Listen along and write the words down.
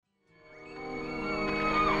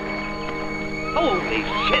Holy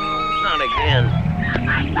shit, not again.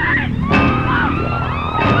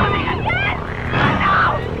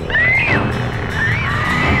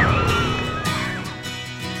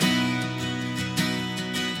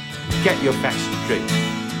 Get your facts straight.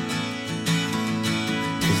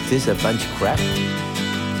 Is this a bunch of crap?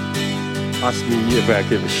 Ask me if I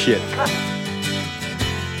give a shit.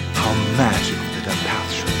 How magical that our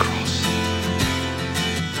paths should cross.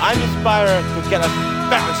 I'm inspired to get a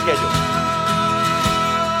better schedule.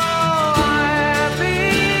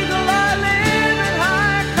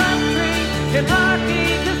 In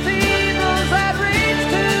rocky cathedrals that reach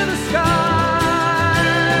to the sky.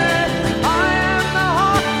 I am the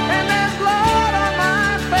hawk and there's blood on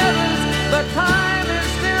my feathers, but time is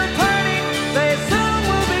still turning, they soon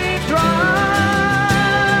will be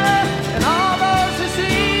dry. And all those who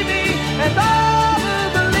see me and all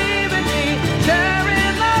who believe in me share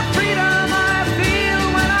in the freedom I feel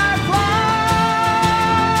when I fly.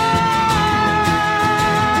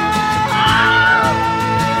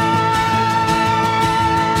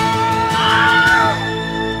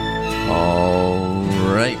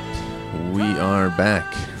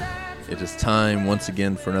 Back. It is time once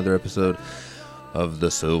again for another episode of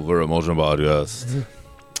the Silver Emulsion Podcast.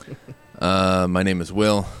 My name is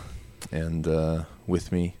Will, and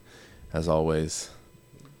with me, as always,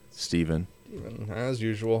 Steven. As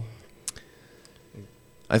usual.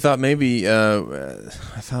 I thought maybe I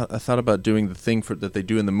thought about doing the thing that they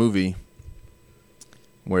do in the movie,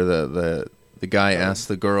 where the guy asks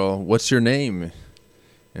the girl, "What's your name?"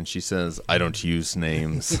 and she says, "I don't use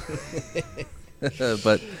names."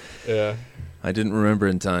 But yeah, I didn't remember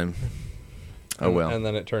in time. Oh well. And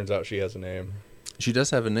then it turns out she has a name. She does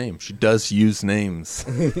have a name. She does use names.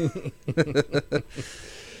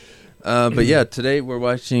 But yeah, today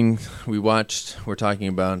we're talking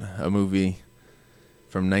about a movie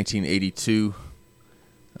from 1982.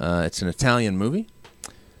 It's an Italian movie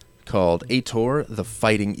called Ator, the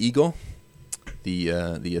Fighting Eagle. The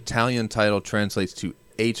Italian title translates to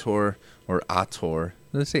Ator or Ator.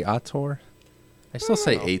 Did I say Ator? I still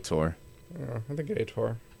say Ator. Yeah, I think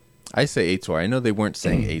Ator. I say Ator. I know they weren't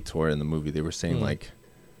saying Ator in the movie. They were saying like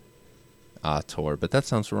Ator, but that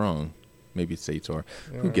sounds wrong. Maybe it's Ator.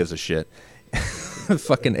 Yeah. Who gives a shit?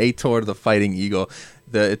 Fucking Ator, the Fighting Eagle.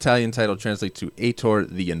 The Italian title translates to Ator,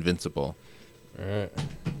 the Invincible. All right.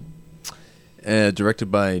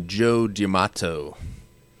 Directed by Joe D'Amato.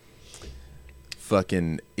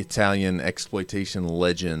 Fucking Italian exploitation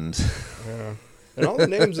legend. Yeah. And all the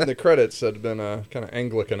names in the credits had been kind of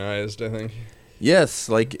Anglicanized, I think. Yes,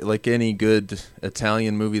 like any good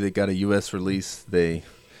Italian movie that got a U.S. release, they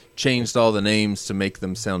changed all the names to make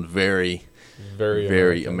them sound very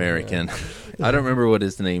American. Yeah. I don't remember what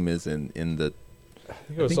his name is in the... I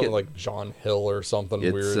think it was something like John Hill or something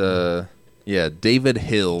weird. It's, David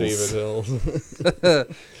Hills. David Hills.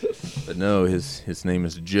 But no, his name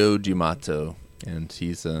is Joe D'Amato, and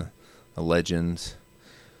he's a legend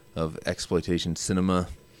of exploitation cinema.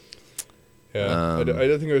 Yeah, I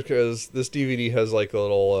don't think it was because this DVD has like a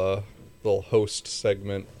little host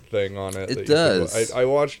segment thing on it. It does. I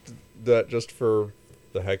watched that just for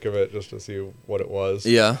the heck of it, just to see what it was.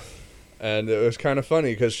 Yeah. And it was kind of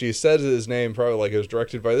funny because she says his name, probably like it was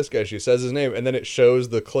directed by this guy. She says his name, and then it shows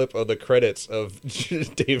the clip of the credits of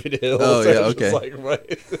David Hill. Oh, yeah, okay. Like,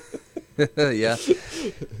 right. Yeah.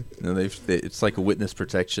 No, it's like a witness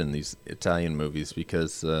protection, these Italian movies,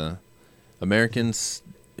 because Americans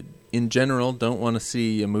in general don't want to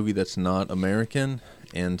see a movie that's not American,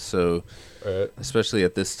 and so especially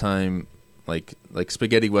at this time, like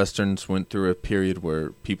spaghetti westerns went through a period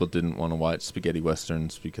where people didn't want to watch spaghetti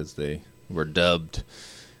westerns because they were dubbed,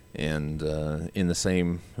 and in the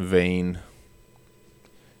same vein,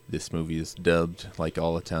 this movie is dubbed like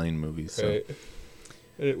all Italian movies. So. Right.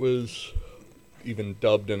 It was even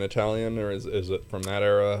dubbed in Italian, or is it from that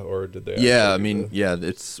era, or did they? Yeah, I mean,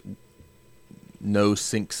 it's no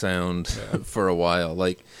sync sound for a while.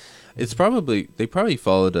 Like, they probably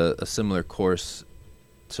followed a similar course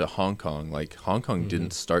to Hong Kong. Like, Hong Kong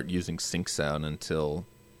didn't start using sync sound until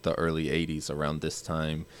the early 80s, around this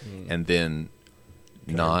time, and then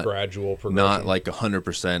not gradual progression. Not like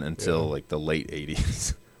 100% until like the late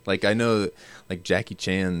 80s. Like, I know that, like, Jackie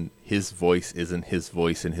Chan, his voice isn't his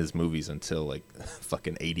voice in his movies until, like,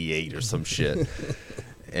 fucking 88 or some shit.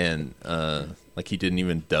 And, like, he didn't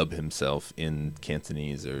even dub himself in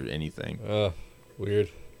Cantonese or anything. Weird.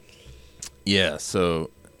 Yeah, so,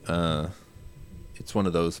 it's one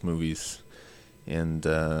of those movies. And,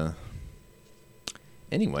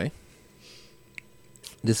 anyway,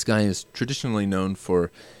 this guy is traditionally known for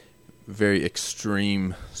very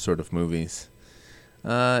extreme sort of movies.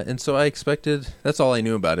 And so I expected, that's all I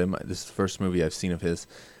knew about him. This is the first movie I've seen of his.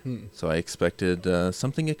 So I expected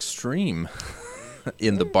something extreme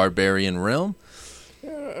in the barbarian realm.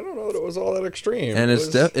 Yeah, I don't know that it was all that extreme. And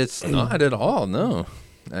it's not at all, no.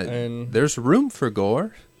 And there's room for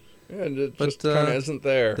gore. Yeah, and it just kind of isn't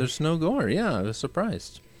there. There's no gore, yeah. I was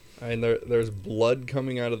surprised. And there's blood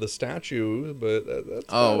coming out of the statue, but that's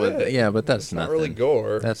about it. Yeah, but that's not really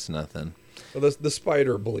gore. That's nothing. Well, the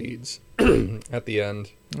spider bleeds at the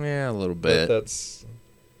end. Yeah, a little bit. But that's,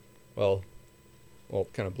 well,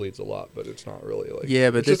 it kind of bleeds a lot, but it's not really like...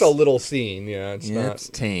 Yeah, but it's just a little scene, yeah. It's not... It's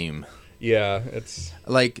tame. Yeah, it's...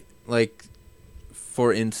 Like,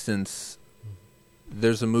 for instance,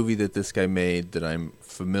 there's a movie that this guy made that I'm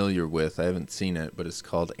familiar with. I haven't seen it, but it's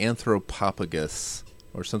called Anthropophagus,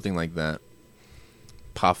 or something like that.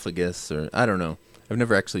 Pophagus, or I don't know. I've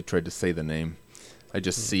never actually tried to say the name. I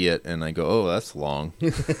just see it and I go, oh, that's long.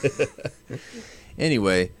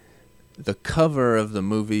 Anyway, the cover of the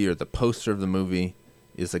movie, or the poster of the movie,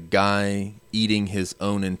 is a guy eating his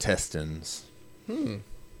own intestines.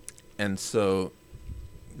 And so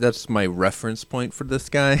that's my reference point for this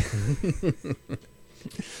guy.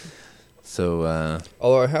 So,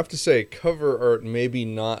 although I have to say, cover art maybe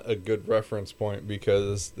not a good reference point,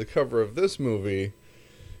 because the cover of this movie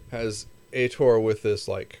has Ator with this,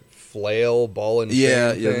 like, flail ball and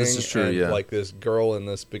chain thing, this is true, and, yeah. like, this girl in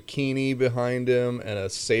this bikini behind him, and a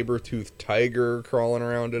saber-toothed tiger crawling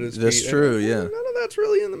around at his feet. That's true, yeah. None of that's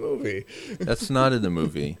really in the movie. That's not in the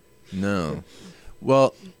movie. No.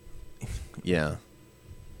 Well, yeah.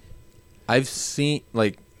 I've seen,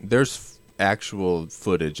 like, there's actual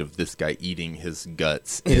footage of this guy eating his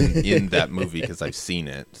guts in that movie, because I've seen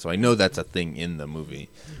it. So I know that's a thing in the movie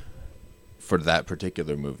for that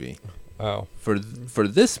particular movie. Wow. For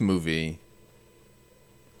this movie,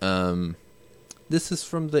 this is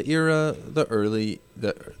from the era, the early,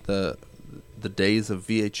 the days of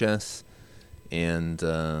VHS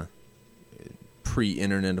and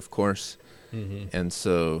pre-internet, of course. And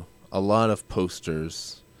so a lot of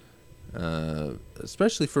posters,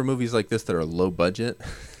 especially for movies like this that are low budget,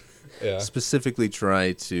 specifically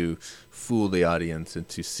try to fool the audience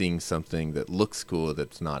into seeing something that looks cool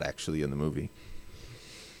that's not actually in the movie.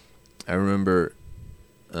 I remember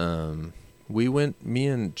me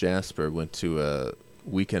and Jasper went to a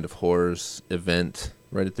Weekend of Horrors event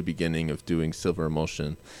right at the beginning of doing Silver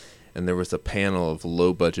Emulsion, and there was a panel of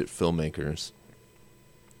low-budget filmmakers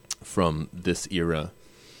from this era.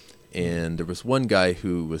 And there was one guy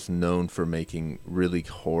who was known for making really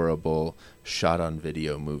horrible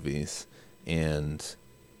shot-on-video movies. And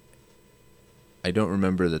I don't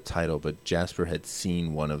remember the title, but Jasper had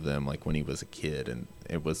seen one of them, like, when he was a kid. And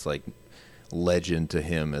it was, like, legend to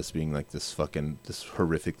him as being, like, this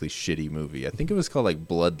horrifically shitty movie. I think it was called, like,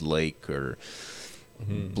 Blood Lake or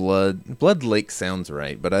Blood Lake sounds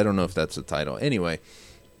right, but I don't know if that's the title. Anyway,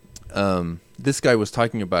 this guy was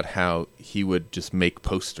talking about how he would just make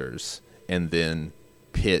posters and then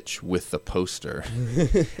pitch with the poster.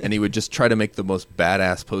 And he would just try to make the most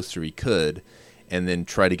badass poster he could and then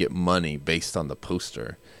try to get money based on the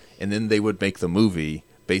poster. And then they would make the movie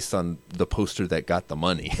based on the poster that got the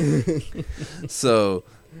money. So,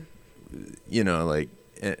 you know, like,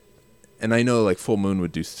 and I know, like, Full Moon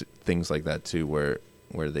would do things like that too, where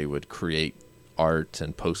they would create art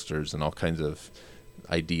and posters and all kinds of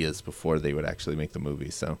ideas before they would actually make the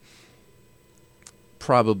movie. So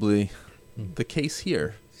probably the case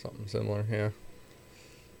here. Something similar, yeah.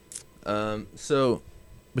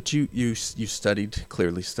 But you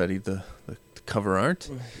clearly studied the cover art.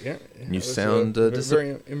 Yeah, and you sound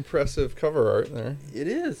very impressive cover art there. It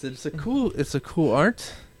is. It's a cool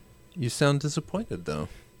art. You sound disappointed though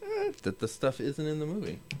that the stuff isn't in the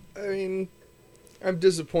movie. I mean, I'm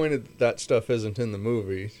disappointed that stuff isn't in the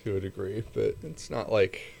movie to a degree, but it's not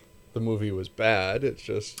like the movie was bad. It's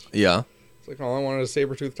just it's like, all I wanted a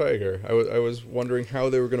saber-toothed tiger. I was wondering how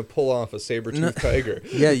they were going to pull off a saber-toothed tiger.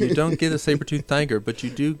 Yeah, you don't get a saber-toothed tiger, but you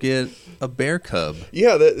do get a bear cub.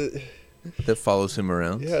 Yeah, that follows him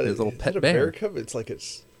around. Yeah, his little pet bear cub.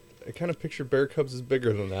 I kind of picture bear cubs as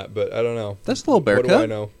bigger than that, but I don't know. That's a little bear cub. What do I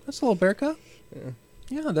know? That's a little bear cub.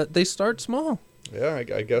 Yeah, that they start small. Yeah,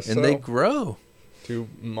 I guess so. And they grow to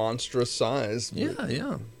monstrous size.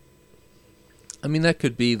 Yeah. I mean, that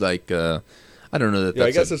could be like I don't know that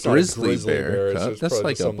that's I guess it's grizzly not a grizzly bear. cub. That's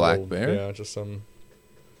like a black bear. Yeah, just some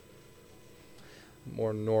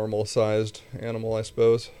more normal-sized animal, I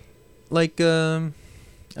suppose. Like I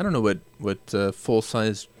don't know what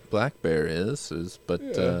full-sized black bear is, but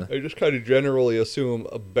I just kind of generally assume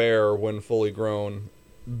a bear, when fully grown,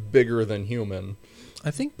 bigger than human. I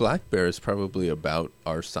think black bear is probably about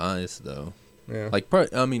our size, though. Yeah. Like,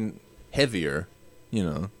 heavier. You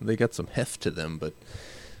know, they got some heft to them, but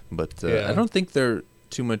I don't think they're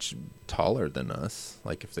too much taller than us.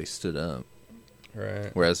 Like if they stood up, right?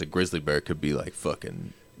 Whereas a grizzly bear could be like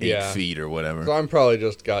fucking 8 feet or whatever. So I'm probably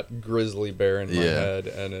just got grizzly bear in my head,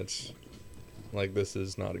 and it's like this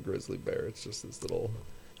is not a grizzly bear. It's just this little.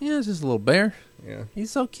 Yeah, it's just a little bear. Yeah,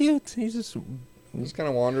 he's so cute. He's just kind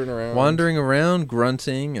of wandering around,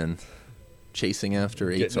 grunting and chasing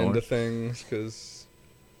after Ator. Getting into things because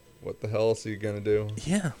what the hell else are you gonna do?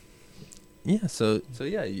 Yeah. Yeah, so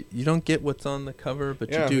yeah, you don't get what's on the cover,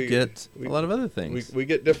 but you do get a lot of other things. We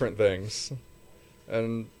get different things,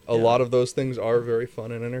 and a lot of those things are very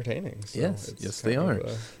fun and entertaining. So yes, they are.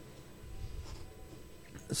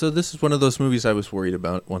 So this is one of those movies I was worried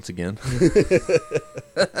about once again.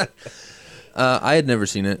 I had never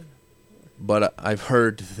seen it, but I've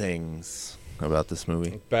heard things about this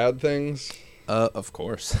movie. Bad things? Of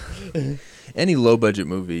course. Any low-budget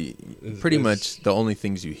movie, pretty much the only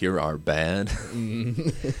things you hear are bad.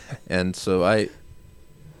 And so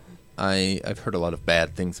I've heard a lot of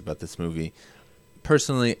bad things about this movie.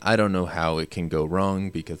 Personally, I don't know how it can go wrong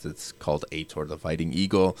because it's called Ator the Fighting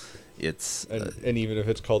Eagle. It's and even if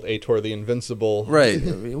it's called Ator the Invincible. Right,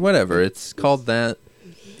 whatever. It's called that.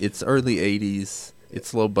 It's early 80s.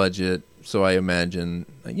 It's low budget. So I imagine,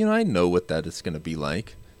 I know what that is going to be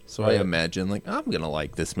like. So I imagine, like, I'm going to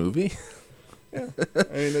like this movie. Yeah.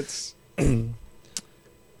 I mean,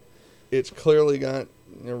 it's clearly got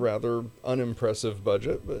a rather unimpressive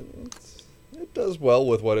budget, but it does well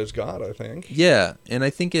with what it's got, I think. Yeah, and I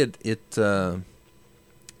think it as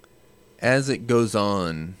it goes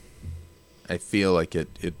on, I feel like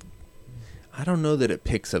it I don't know that it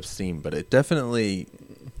picks up steam, but it definitely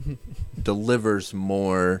delivers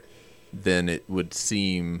more than it would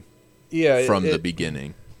seem from the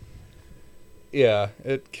beginning. Yeah,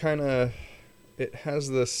 it has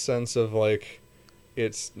this sense of like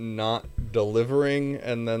it's not delivering,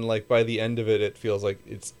 and then like by the end of it, it feels like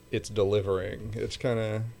it's delivering. It's kind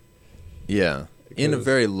of in a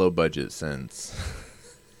very low budget sense.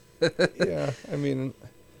 Yeah, I mean,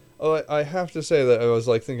 I have to say that I was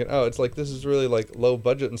like thinking, it's like this is really like low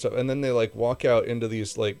budget and stuff, and then they like walk out into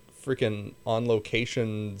these like freaking on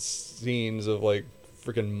location scenes of like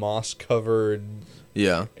freaking moss covered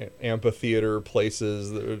amphitheater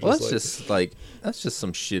places that are just that's just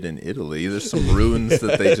some shit in Italy. There's some ruins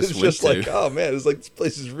that they just went to. Like, oh man, it's like this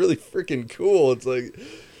place is really freaking cool. It's like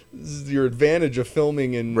this is your advantage of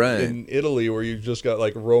filming in Italy, where you just got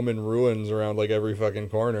like Roman ruins around like every fucking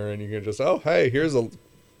corner, and you can just here's a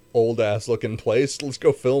old ass looking place. Let's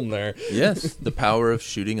go film there. Yes, the power of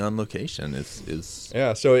shooting on location is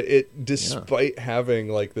So it despite having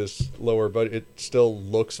like this lower budget, it still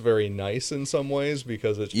looks very nice in some ways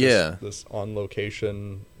because it's just this on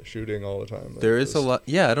location shooting all the time. There is a lot.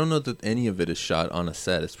 Yeah, I don't know that any of it is shot on a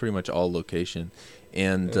set. It's pretty much all location,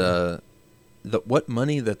 and what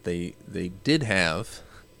money that they did have.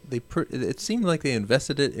 It seemed like they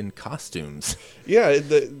invested it in costumes. Yeah,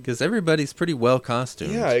 because everybody's pretty well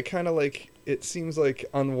costumed. Yeah, it kind of like it seems like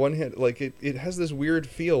on one hand, like it has this weird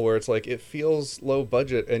feel where it's like it feels low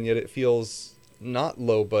budget and yet it feels not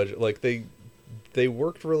low budget. Like they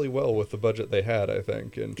worked really well with the budget they had, I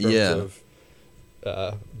think, in terms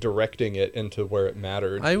of directing it into where it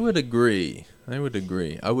mattered. I would agree.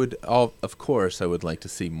 Of course, I would like to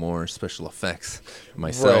see more special effects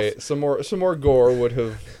myself. Right. Some more gore would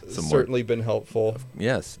have certainly been helpful.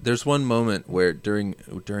 Yes. There's one moment where during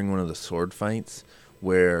one of the sword fights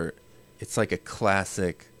where it's like a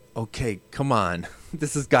classic, okay, come on.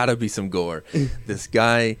 This has got to be some gore. This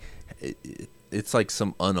guy, it's like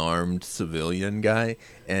some unarmed civilian guy,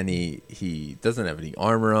 and he doesn't have any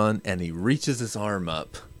armor on, and he reaches his arm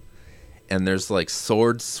up. And there's like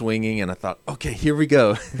swords swinging, and I thought, okay, here we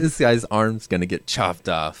go. This guy's arm's gonna get chopped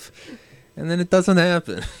off, and then it doesn't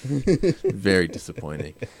happen. Very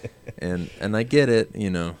disappointing. And I get it,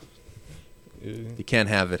 you can't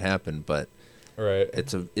have it happen, but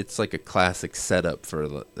it's like a classic setup for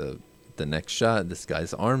the next shot. This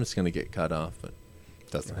guy's arm is gonna get cut off, but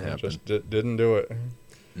it doesn't happen. Just didn't do it.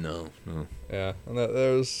 No. Yeah, and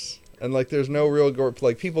there's no real gore.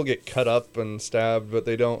 Like, people get cut up and stabbed, but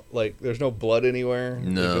they don't, like, there's no blood anywhere.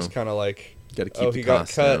 No. They just kind of, like, gotta keep he got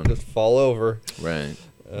cut, down. Just fall over. Right.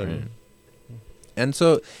 Right. And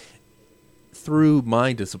so, through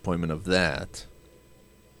my disappointment of that,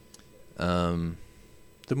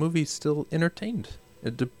 the movie's still entertained,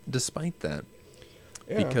 despite that.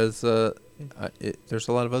 Yeah. Because there's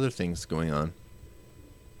a lot of other things going on.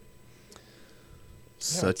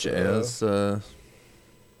 Such as...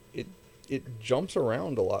 It jumps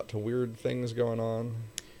around a lot to weird things going on.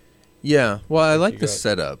 Yeah, well, I like the got-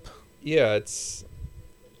 setup. Yeah, it's.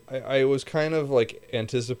 I was kind of like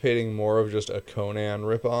anticipating more of just a Conan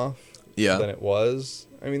ripoff than it was.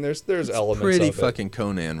 I mean, there's elements Pretty of fucking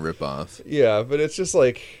Conan ripoff. Yeah, but it's just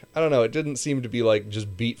like, I don't know, it didn't seem to be like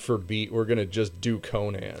just beat for beat, we're going to just do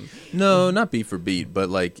Conan. No, not beat for beat, but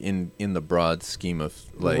like in the broad scheme of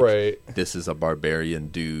like, Right. This is a barbarian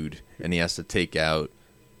dude, and he has to take out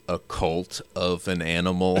a cult of an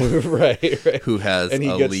animal right. who has And he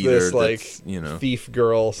a gets leader this like that's, you know, thief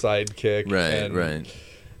girl sidekick. right, and, right.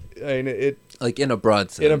 I mean, it Like in a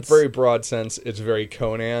broad sense. in a very broad sense, it's very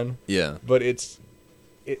Conan. Yeah. But it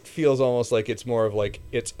feels almost like it's more of like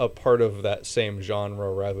it's a part of that same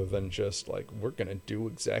genre rather than just like we're gonna do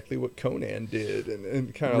exactly what Conan did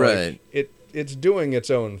and kind of Right. like it's doing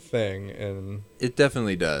its own thing and It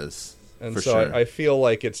definitely does. and for so sure. I feel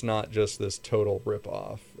like it's not just this total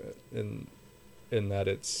ripoff in that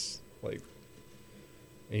it's like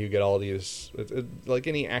you get all these like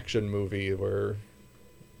any action movie where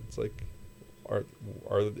it's like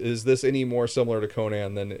is this any more similar to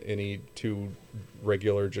Conan than any two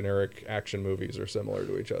regular generic action movies are similar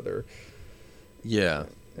to each other? Yeah.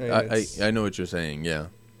 And I know what you're saying, yeah.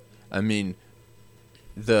 I mean,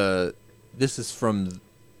 this is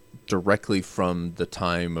directly from the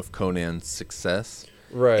time of Conan's success.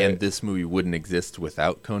 right. And this movie wouldn't exist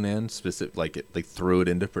without Conan. They threw it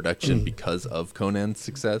into production because of Conan's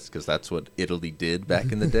success, because that's what Italy did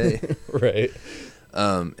back in the day. right.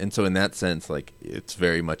 And so in that sense, like, it's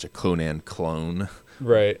very much a Conan clone.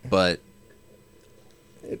 Right. But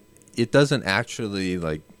it doesn't actually,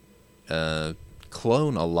 like,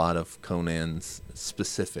 clone a lot of Conan's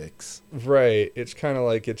specifics. Right. It's kind of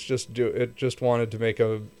like it just wanted to make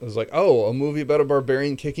it was like, oh, a movie about a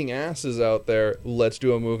barbarian kicking ass is out there. Let's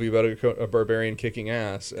do a movie about a barbarian kicking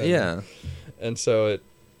ass. And, Yeah. And so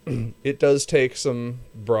it does take some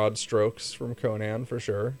broad strokes from Conan for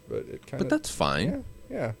sure, but it kind of. But that's fine.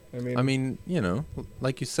 Yeah. I mean, you know,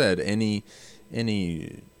 like you said, any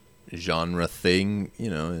genre thing, you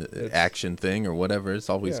know, action thing or whatever, it's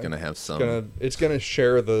always going to have some. It's gonna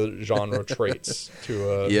share the genre traits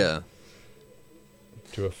to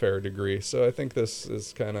a fair degree. So I think this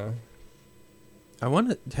is kind of.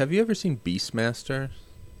 Have you ever seen Beastmaster?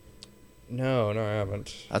 No, I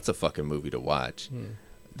haven't. That's a fucking movie to watch.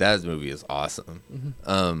 That movie is awesome.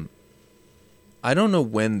 I don't know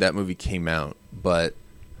when that movie came out, but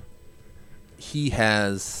he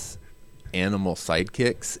has animal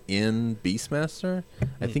sidekicks in Beastmaster.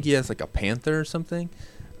 I think he has like a panther or something.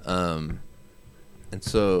 And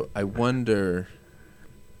so I wonder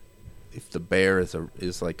if the bear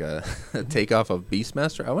is like a takeoff of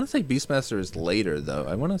Beastmaster. I want to say Beastmaster is later though.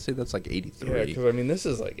 I want to say that's like 83. Yeah, because I mean this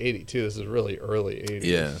is like 82. This is really early 80s.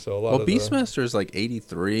 Yeah. So a lot of Beastmaster is like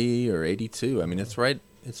 83 or 82. I mean, it's right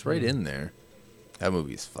in there. That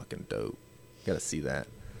movie's fucking dope. Got to see that.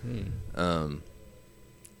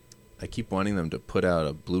 I keep wanting them to put out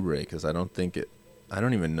a Blu-ray because I don't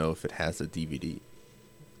even know if it has a DVD.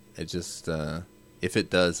 It just if it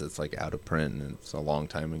does, it's like out of print and it's a long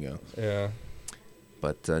time ago. Yeah.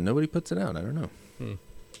 But nobody puts it out. I don't know.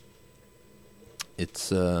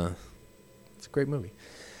 It's a great movie.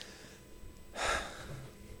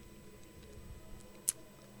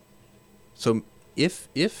 So if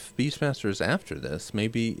Beastmaster is after this,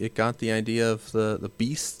 maybe it got the idea of the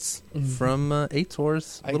beasts from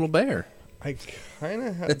Ator's Little Bear. I kind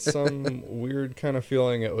of had some weird kind of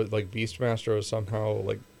feeling it was like Beastmaster was somehow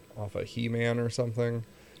like off of He-Man or something.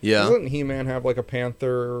 Yeah. Doesn't He-Man have like a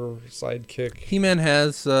panther sidekick? He-Man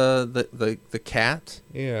has the cat.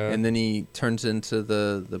 Yeah. And then he turns into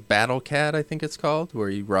the battle cat, I think it's called, where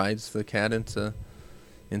he rides the cat into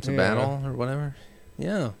battle or whatever.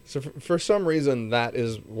 Yeah. So for some reason, that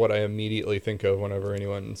is what I immediately think of whenever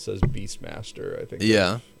anyone says Beastmaster. I think.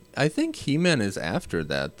 Yeah. I think He-Man is after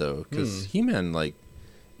that though, because He-Man like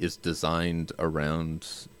is designed around,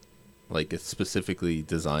 like it's specifically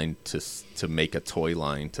designed to make a toy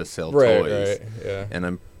line to sell toys. Right. Yeah. And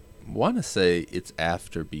I want to say it's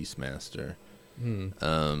after Beastmaster,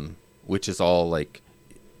 which is all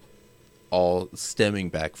stemming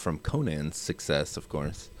back from Conan's success, of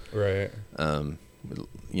course. Right.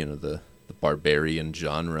 You know, the barbarian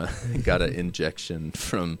genre got an injection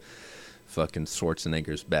from fucking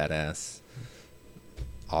Schwarzenegger's badass,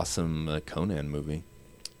 awesome Conan movie.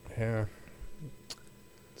 Yeah.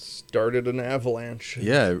 Started an avalanche.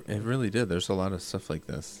 Yeah, it really did. There's a lot of stuff like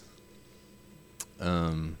this.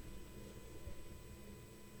 Yeah.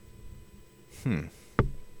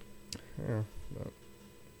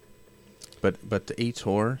 But the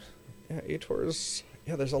Ator. Yeah, Ator's.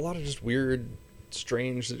 Yeah, there's a lot of just weird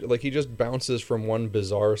strange. Like, he just bounces from one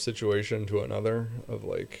bizarre situation to another. Of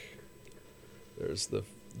like, there's the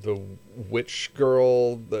witch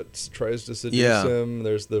girl that tries to seduce him.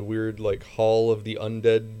 There's the weird like hall of the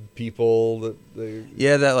undead people that they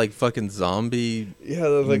that like fucking zombie they're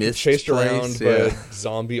like chased around by a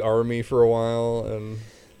zombie army for a while. And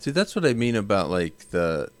see, that's what I mean about like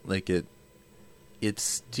it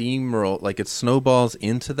steamroll, like it snowballs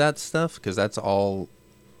into that stuff, because that's all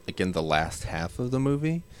like in the last half of the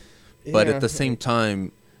movie. But at the same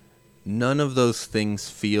time, none of those things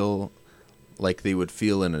feel like they would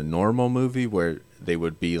feel in a normal movie, where they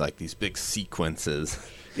would be like these big sequences.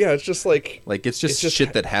 Yeah, it's just like it's just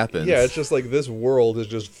shit that happens. Yeah, it's just like this world is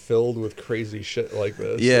just filled with crazy shit like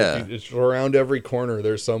this. Yeah, like it's around every corner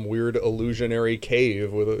there's some weird illusionary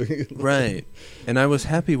cave with a right. And I was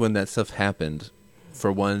happy when that stuff happened,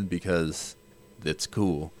 for one, because it's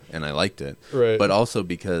cool and I liked it. Right. But also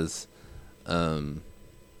because when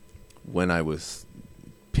I was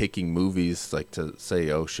picking movies, like to say,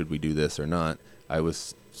 oh, should we do this or not, I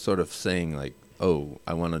was sort of saying like, oh,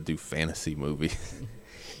 I want to do fantasy movies.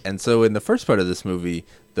 And so in the first part of this movie,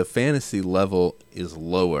 the fantasy level is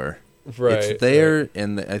lower. Right. It's there,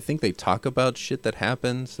 and I think they talk about shit that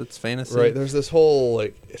happens that's fantasy. Right, there's this whole,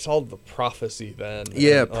 like, it's all the prophecy then.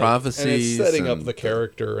 Yeah, and, prophecies. And it's setting up the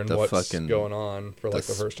character and what's fucking, going on for, like,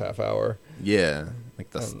 the first half hour. Yeah, like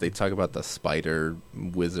they talk about the spider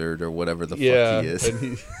wizard or whatever the fuck he is.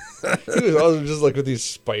 And he was also just, like, with these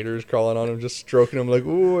spiders crawling on him, just stroking him, like,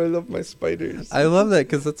 ooh, I love my spiders. I love that,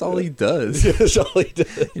 because that's all he does. Yeah, that's all he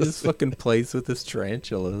does. He just fucking plays with his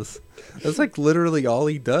tarantulas. That's like literally all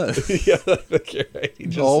he does. Yeah, you're right. He the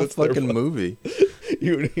just whole fucking movie.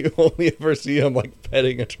 You only ever see him like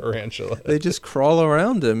petting a tarantula. They just crawl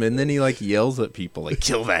around him, and then he like yells at people like,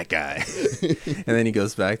 kill that guy. And then he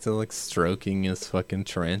goes back to like stroking his fucking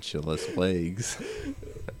tarantula's legs.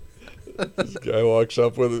 This guy walks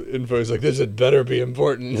up with info. He's like, this had better be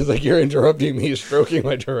important. He's like, you're interrupting me stroking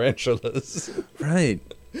my tarantulas. Right.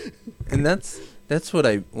 And that's what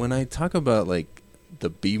when I talk about like the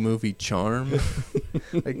B-movie charm,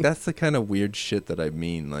 like that's the kind of weird shit that I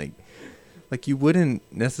mean. Like you wouldn't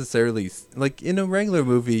necessarily, like in a regular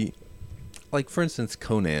movie, like for instance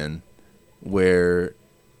Conan, where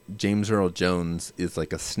James Earl Jones is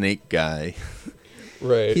like a snake guy.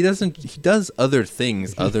 Right. He does other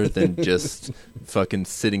things other than just fucking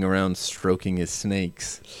sitting around stroking his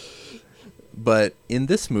snakes. But in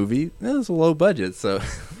this movie, it was a low budget, so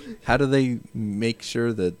how do they make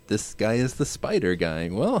sure that this guy is the spider guy?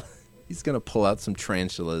 Well, he's going to pull out some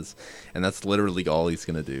tarantulas, and that's literally all he's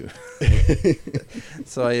going to do.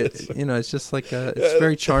 So, it's just like, it's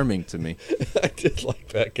very charming to me. I did like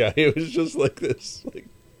that guy. It was just like this, like,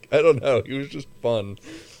 I don't know, he was just fun.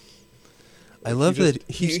 I love that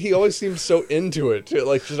he always seems so into it too.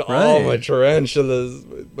 Like, just my tarantulas,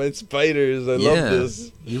 my spiders. I love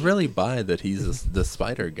this. You really buy that he's the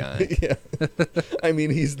spider guy. Yeah, I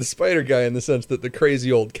mean, he's the spider guy in the sense that the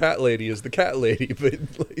crazy old cat lady is the cat lady, but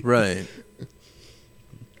like... Right.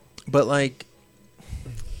 But like,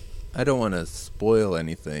 I don't want to spoil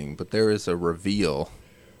anything, but there is a reveal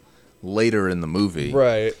later in the movie,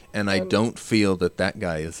 right? And I don't feel that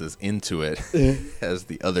guy is as into it as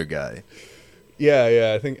the other guy.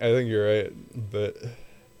 Yeah, I think you're right, but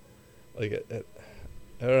like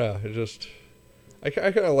I don't know. It just I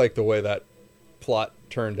kind of like the way that plot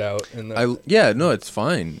turned out. And it's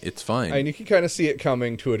fine. It's fine. And you can kind of see it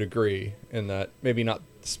coming to a degree, in that maybe not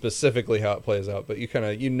specifically how it plays out, but you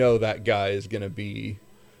that guy is going to be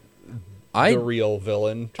the real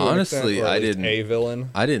villain. To honestly, an extent, or I at least didn't a villain.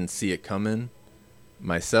 I didn't see it coming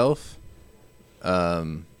myself.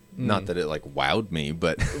 Not that it like wowed me,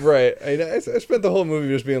 but right. I spent the whole movie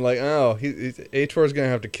just being like, "Oh, Ator's gonna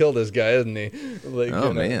have to kill this guy, isn't he?" Like,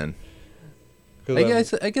 oh man.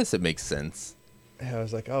 I guess it makes sense. I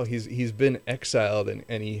was like, "Oh, he's been exiled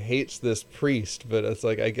and he hates this priest," but it's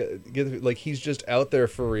like I get like he's just out there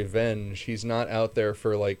for revenge. He's not out there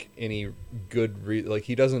for like any good like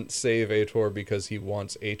he doesn't save Ator because he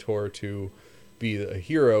wants Ator to be a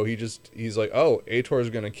hero. He's like, "Oh, Ator's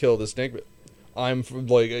gonna kill the snake." I'm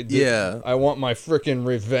like, I want my frickin'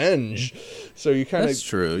 revenge. So you kind of... That's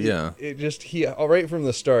true, yeah. It just, right from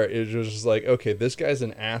the start, it was just like, okay, this guy's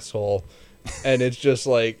an asshole. And it's just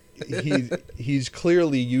like, he's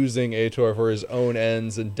clearly using Ator for his own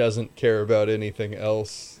ends and doesn't care about anything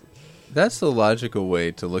else. That's the logical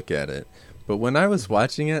way to look at it. But when I was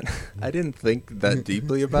watching it, I didn't think that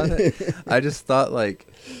deeply about it. I just thought like,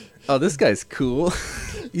 oh, this guy's cool.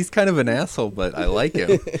 He's kind of an asshole, but I like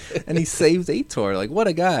him. And he saves Ator. Like, what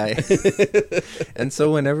a guy. And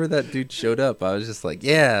so whenever that dude showed up, I was just like,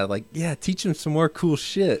 yeah, teach him some more cool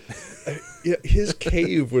shit. Yeah, his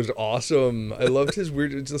cave was awesome. I loved his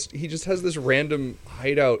weird. He just has this random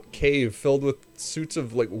hideout cave filled with suits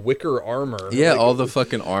of like wicker armor. Yeah, like, all the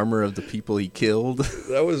fucking armor of the people he killed.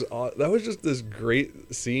 That was just this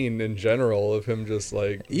great scene in general of him just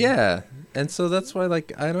like. Yeah, and so that's why,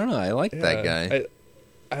 like, I don't know, I like that guy.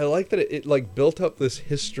 I like that it like built up this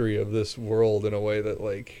history of this world in a way that,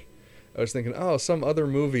 like, I was thinking, oh, some other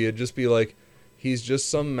movie it'd just be like, he's just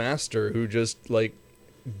some master who just like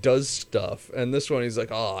does stuff, and this one he's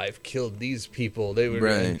like, oh, I've killed these people. They were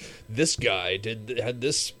right. This guy had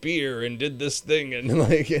this spear and did this thing, and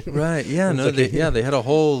like right, yeah, no, like, they had a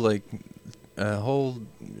whole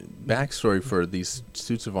backstory for these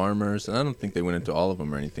suits of armors, and I don't think they went into all of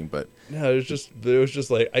them or anything, but no, it was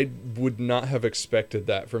just like I would not have expected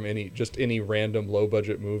that from any random low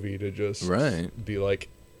budget movie to just be like,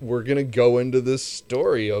 we're gonna go into this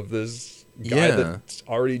story of this guy that's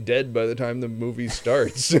already dead by the time the movie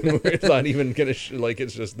starts. We're not even gonna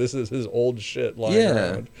it's just, this is his old shit lying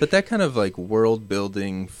around. But that kind of like world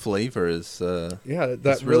building flavor is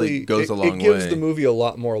that really goes a long way. It gives the movie a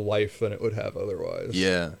lot more life than it would have otherwise.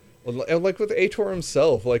 And like with Ator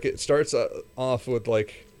himself, like it starts off with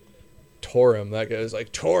like Torum. That guy's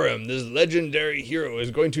like, Torum, this legendary hero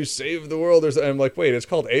is going to save the world. And I'm like, wait, it's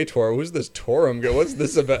called Ator. Who's this Torum guy? What's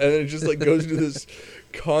this about? And it just like goes to this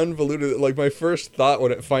convoluted, like my first thought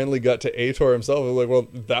when it finally got to Ator himself, I was like, well,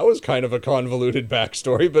 that was kind of a convoluted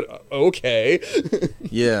backstory, but okay.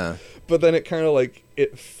 Yeah. But then it kind of like,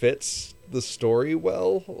 it fits the story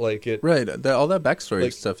well. Like it. Right. All that backstory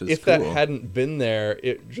like, stuff is if cool. that hadn't been there,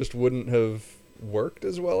 it just wouldn't have worked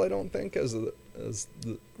as well, I don't think, as the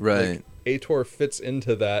right. Like, Ator fits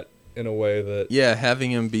into that in a way that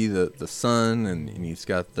having him be the son, and he's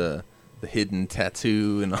got the hidden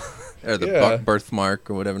tattoo and or the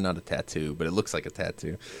birthmark or whatever, not a tattoo, but it looks like a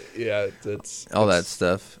tattoo. Yeah, it's that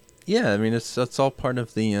stuff. Yeah, I mean it's all part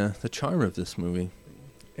of the charm of this movie.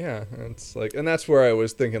 Yeah, it's like, and that's where I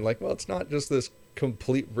was thinking, like, well, it's not just this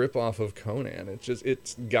complete ripoff of Conan.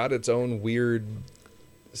 It's got its own weird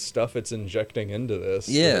stuff it's injecting into this.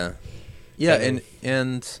 Yeah. Yeah,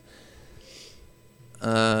 and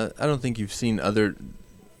I don't think you've seen other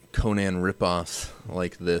Conan ripoffs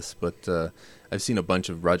like this, but I've seen a bunch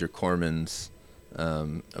of Roger Corman's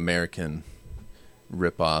American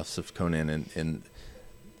ripoffs of Conan, and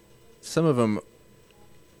some of them,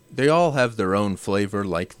 they all have their own flavor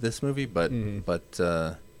like this movie, but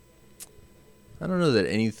I don't know that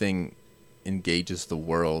anything engages the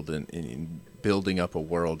world in building up a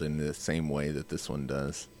world in the same way that this one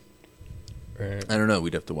does. Right. I don't know.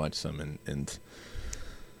 We'd have to watch some and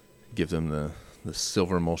give them the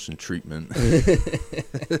silver emulsion treatment.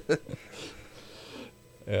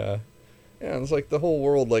 Yeah, and it's like the whole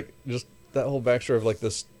world, like just that whole backstory of like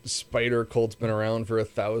this spider cult's been around for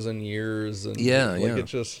 1,000 years, and it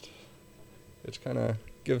kind of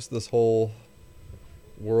gives this whole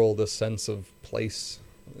world a sense of place.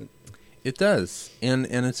 It does, and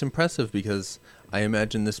it's impressive because I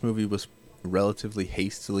imagine this movie was relatively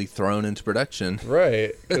hastily thrown into production.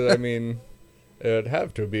 Right, because I mean, it'd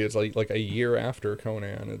have to be. It's like a year after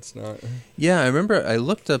Conan. It's not. Yeah, I remember I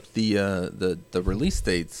looked up the release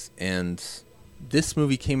dates, and this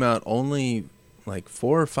movie came out only like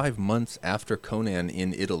 4 or 5 months after Conan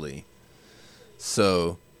in Italy.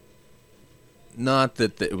 So, not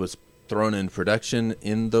that it was thrown in production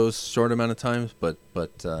in those short amount of times, but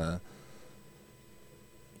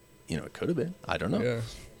it could have been. I don't know.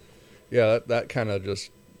 Yeah. That kind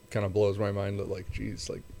of blows my mind. That like, geez,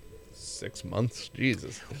 like 6 months.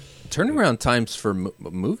 Jesus. Turnaround times for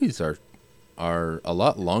movies are a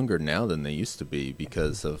lot longer now than they used to be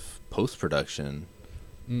because of post production.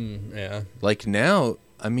 Yeah. Like now,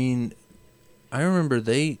 I mean, I remember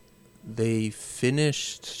they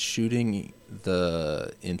finished shooting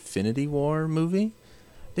the Infinity War movie.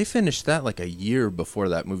 They finished that like a year before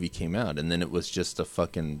that movie came out, and then it was just a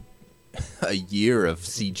year of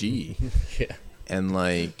CG. Yeah. And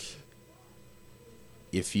like,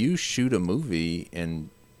 if you shoot a movie and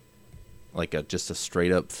like just a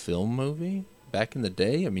straight up film movie back in the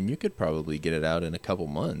day, I mean, you could probably get it out in a couple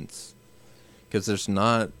months. Because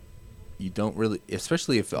you don't really,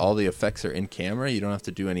 especially if all the effects are in camera, you don't have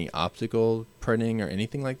to do any optical printing or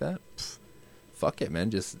anything like that. Fuck it,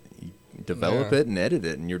 man. Just develop it and edit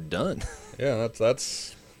it, and you're done. Yeah,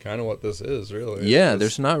 that's kind of what this is, really. Yeah,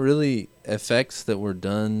 there's not really effects that were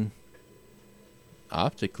done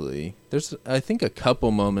optically. There's, I think, a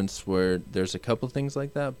couple moments where there's a couple things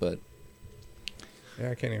like that, but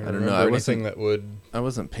Yeah, I can't even I don't remember know. anything that would... I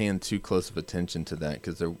wasn't paying too close of attention to that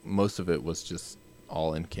because most of it was just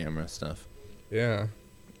all in camera stuff. Yeah.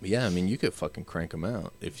 But yeah, I mean, you could fucking crank them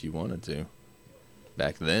out if you wanted to.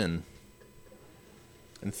 Back then.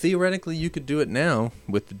 And theoretically, you could do it now.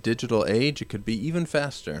 With the digital age, it could be even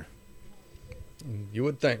faster. You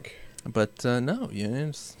would think. But no,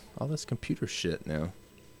 it's all this computer shit now.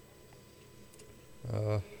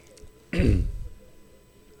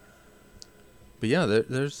 But yeah,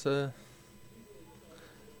 there's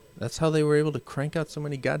that's how they were able to crank out so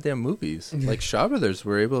many goddamn movies. Like Shaw Brothers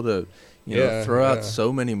were able to, throw out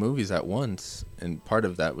so many movies at once, and part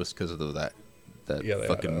of that was because of that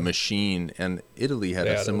fucking machine. And Italy had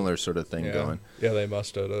a similar sort of thing going. Yeah, they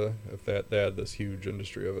must have. If they had this huge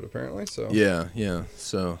industry of it, apparently. So yeah.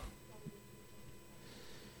 So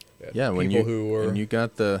yeah, when you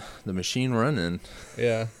got the machine running.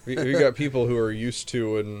 Yeah, you got people who are used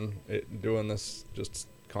to and doing this just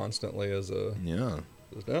constantly as a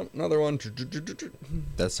another one.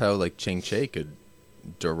 That's how like Chang Che could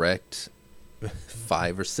direct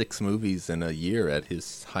 5 or 6 movies in a year at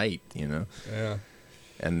his height, Yeah,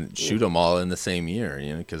 and shoot them all in the same year,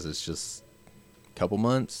 because it's just a couple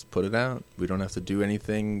months, put it out. We don't have to do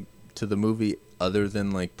anything to the movie other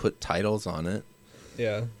than like put titles on it.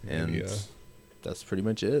 Yeah, and that's pretty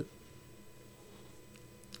much it.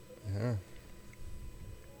 Yeah.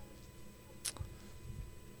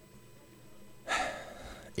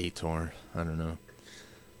 Ator, I don't know.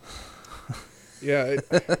 Yeah,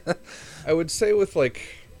 I would say with like,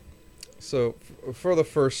 so for the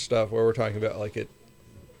first stuff where we're talking about like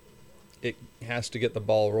it has to get the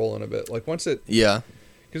ball rolling a bit. Like once it,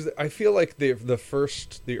 because I feel like the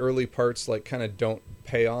early parts like kind of don't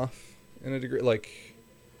pay off in a degree. Like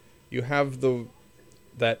you have the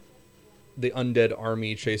undead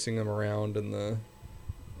army chasing them around in the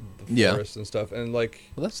forest and stuff, and like,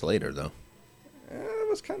 well, that's later though. It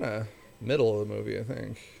was kind of middle of the movie, I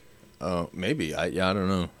think. Oh, maybe. I don't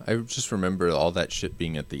know. I just remember all that shit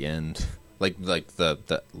being at the end, like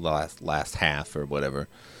the last half or whatever.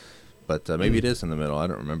 But maybe it is in the middle. I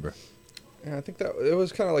don't remember. Yeah, I think that it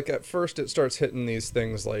was kind of like at first it starts hitting these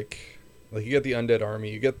things like you get the undead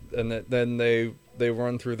army, then they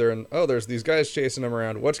run through there and there's these guys chasing them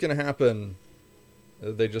around. What's gonna happen?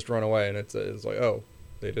 They just run away, and it's like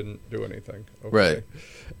they didn't do anything. Okay. Right.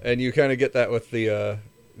 And you kind of get that with the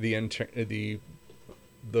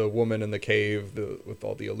woman in the cave with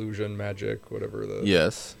all the illusion magic, whatever.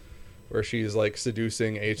 Yes. Where she's like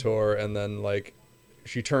seducing Ator, and then like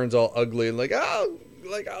she turns all ugly and like I'll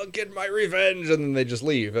get my revenge, and then they just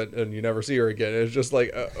leave, and you never see her again. It's just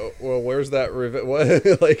like, well, where's that revenge?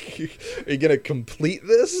 What? Like, are you gonna complete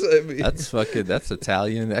this? I mean, that's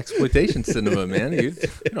Italian exploitation cinema, man. You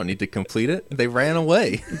don't need to complete it. They ran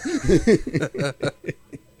away.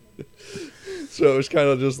 So it's kind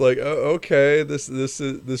of just like, okay, this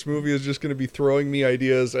movie is just going to be throwing me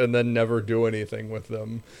ideas and then never do anything with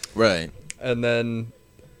them. Right. And then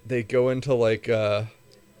they go into like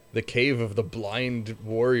the cave of the blind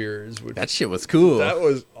warriors. That shit was cool. I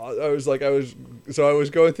was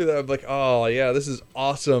going through that. I'm like, oh yeah, this is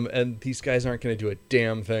awesome. And these guys aren't going to do a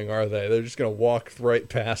damn thing, are they? They're just going to walk right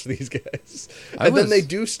past these guys. Then they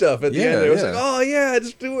do stuff at the end. It was like, oh yeah,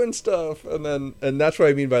 it's doing stuff. And that's what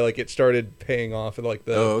I mean by like it started paying off. And like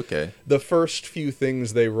the first few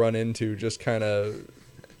things they run into just kind of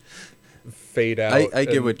fade out. I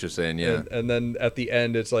get what you're saying. Yeah. And then at the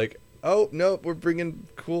end, it's like, oh no, we're bringing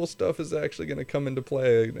cool stuff is actually going to come into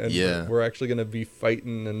play, and we're actually going to be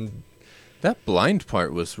fighting. And that blind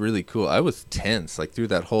part was really cool. I was tense like through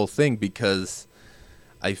that whole thing because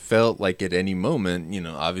I felt like at any moment,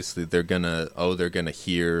 obviously they're gonna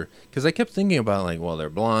hear, because I kept thinking about like, well, they're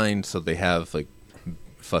blind, so they have like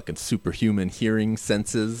fucking superhuman hearing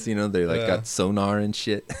senses. They like got sonar and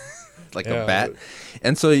shit, like a bat,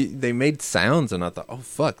 and so they made sounds, and I thought, oh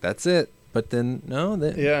fuck, that's it. But then no,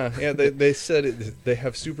 they said they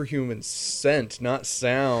have superhuman scent, not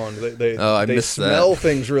sound. They smell that.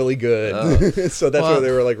 Things really good, so that's why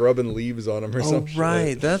they were like rubbing leaves on them or something.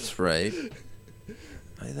 Right, that's right.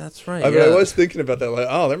 That's right. I mean, I was thinking about that. Like,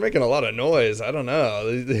 they're making a lot of noise. I don't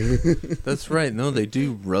know. That's right. No, they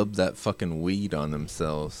do rub that fucking weed on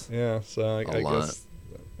themselves. Yeah, so I guess.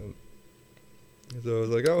 So I was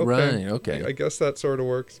like, oh, okay. Right, okay. I guess that sort of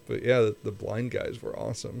works. But yeah, the blind guys were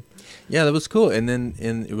awesome. Yeah, that was cool. And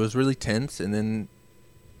it was really tense. And then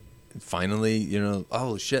finally,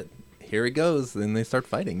 oh shit, here it goes. Then they start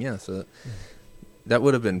fighting. Yeah, so that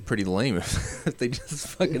would have been pretty lame if they just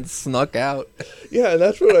fucking snuck out. Yeah, and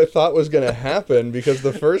that's what I thought was going to happen, because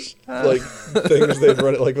the first things they'd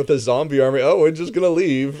run it like with the zombie army. Oh, we're just going to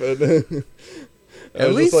leave. I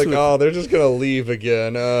was just like, oh, they're just gonna leave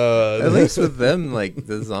again. At least with them, like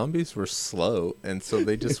the zombies were slow, and so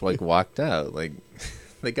they just like walked out. Like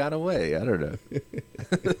they got away. I don't know.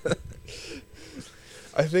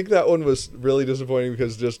 I think that one was really disappointing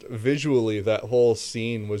because just visually that whole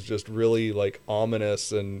scene was just really like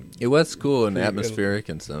ominous, and it was cool and atmospheric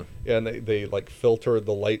and stuff. Yeah, and they like filtered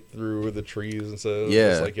the light through the trees, and so it was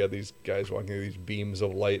just like these guys walking through these beams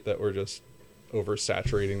of light that were just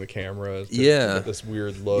oversaturating the camera. To get this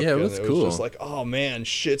weird look. Yeah, it was cool. It was just like, oh man,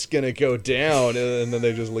 shit's gonna go down, and then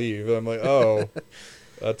they just leave. And I'm like, oh,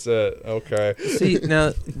 that's it. Okay. See,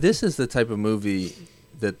 now this is the type of movie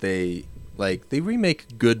that they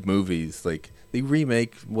remake good movies. Like they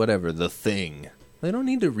remake whatever, The Thing. They don't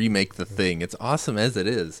need to remake The Thing. It's awesome as it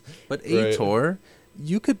is. But Ator,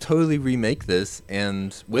 you could totally remake this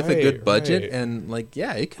and with a good budget and like,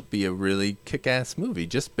 yeah, it could be a really kick-ass movie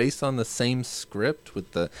just based on the same script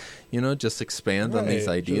with the, just expand on these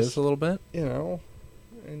ideas a little bit.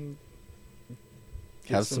 And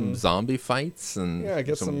have some zombie fights and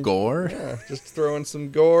get some gore. Yeah, just throw in some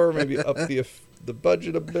gore, maybe up the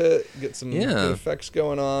budget a bit, get some good effects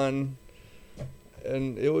going on,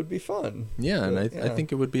 and it would be fun. Yeah, and I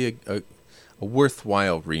think it would be a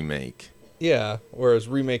worthwhile remake. Yeah, whereas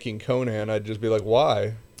remaking Conan, I'd just be like,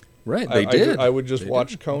 why? Right, they did. I would just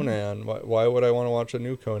watch Conan. Why would I want to watch a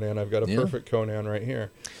new Conan? I've got a perfect Conan right here.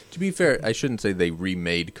 To be fair, I shouldn't say they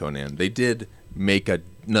remade Conan. They did make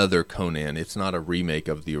another Conan. It's not a remake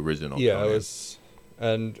of the original Conan. Yeah, it was...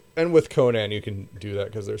 And with Conan, you can do that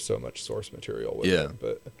because there's so much source material with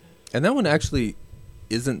it. And that one actually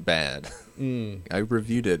isn't bad. I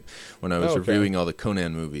reviewed it when I was reviewing all the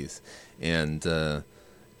Conan movies. And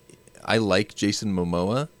I like Jason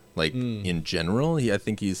Momoa. Like, in general, I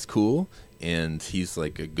think he's cool. And he's,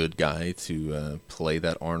 like, a good guy to play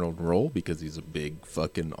that Arnold role because he's a big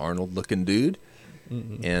fucking Arnold-looking dude.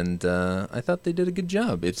 Mm-hmm. And I thought they did a good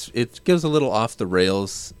job. It goes a little off the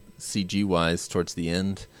rails CG-wise towards the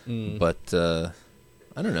end. But,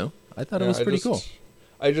 I don't know. I thought it was pretty cool.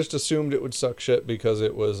 I just assumed it would suck shit because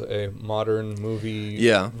it was a modern movie,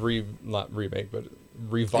 not remake, but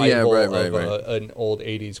revival of an old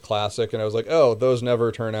 80s classic, and I was like, oh, those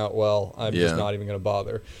never turn out well. I'm just not even going to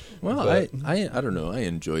bother. Well, I don't know. I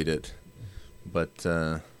enjoyed it, but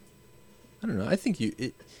I don't know. I think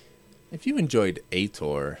if you enjoyed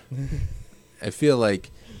Ator, I feel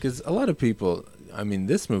like, because a lot of people, I mean,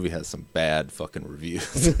 this movie has some bad fucking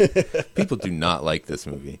reviews. People do not like this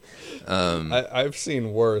movie. I've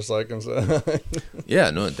seen worse, I can say. Yeah,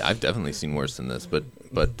 no, I've definitely seen worse than this.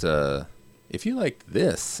 But if you like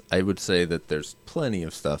this, I would say that there's plenty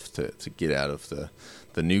of stuff to get out of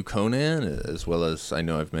the new Conan, as well as, I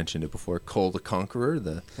know I've mentioned it before, Cole the Conqueror,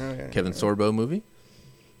 the Kevin Sorbo movie.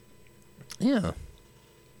 Yeah.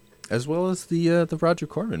 As well as the Roger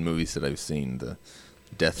Corman movies that I've seen, the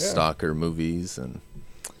Deathstalker movies, and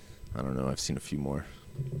I don't know, I've seen a few more.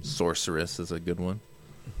 Sorceress is a good one.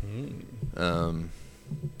 Mm-hmm.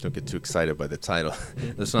 Don't get too excited by the title.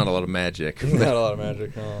 There's not a lot of magic. Not a lot of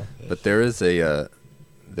magic, no. But there is a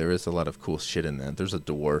lot of cool shit in that. There's a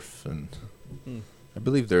dwarf, and I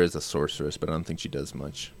believe there is a sorceress, but I don't think she does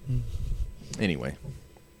much. Anyway,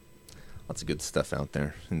 lots of good stuff out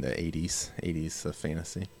there in the 80s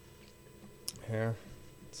fantasy. Yeah,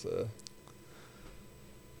 it's a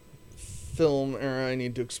film era I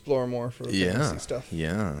need to explore more for the fantasy stuff.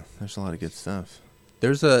 Yeah, there's a lot of good stuff.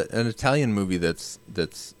 There's an Italian movie that's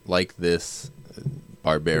like this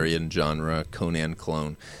barbarian genre Conan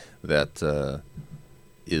clone that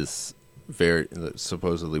is very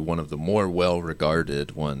supposedly one of the more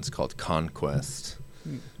well-regarded ones, called Conquest.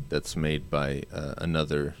 That's made by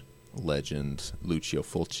another legend, Lucio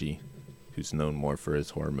Fulci, who's known more for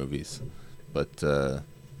his horror movies. But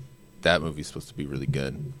that movie's supposed to be really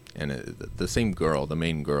good. And the same girl, the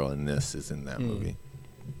main girl in this, is in that movie.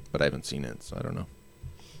 But I haven't seen it, so I don't know.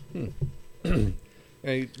 Did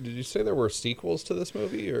you say there were sequels to this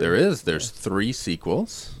movie? Or? There is. There's 3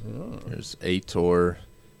 sequels. Oh. There's Ator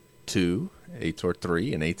 2, Ator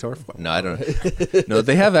 3, and Ator 4. No, I don't know. No,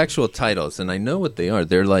 they have actual titles, and I know what they are.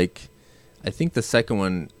 They're like, I think the second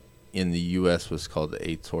one in the U.S. was called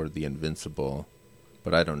Ator the Invincible,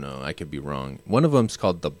 but I don't know. I could be wrong. One of them's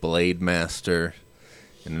called The Blade Master,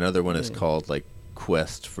 and another one is called, like,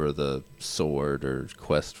 Quest for the Sword, or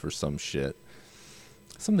Quest for some shit.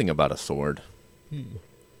 Something about a sword.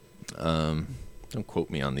 Don't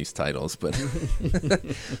quote me on these titles, but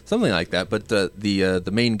something like that. But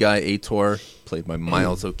the main guy, Ator, played by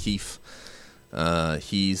Miles O'Keefe,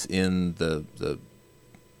 he's in the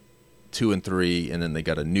 2 and 3, and then they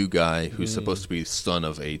got a new guy who's supposed to be son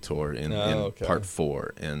of Ator in part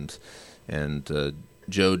 4, and and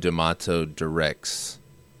Joe D'Amato directs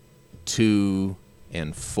 2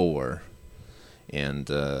 and 4, and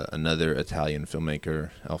another Italian filmmaker,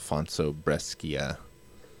 Alfonso Brescia,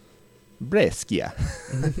 directed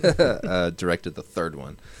the third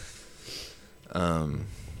one.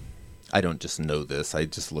 I don't just know this. I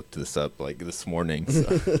just looked this up like this morning.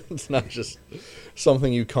 So. It's not just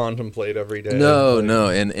something you contemplate every day. No,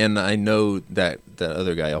 and I know that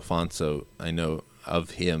other guy, Alfonso, I know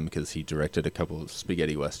of him because he directed a couple of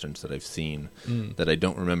spaghetti westerns that I've seen that I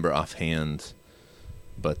don't remember offhand,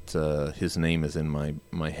 but his name is in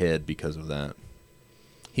my head because of that.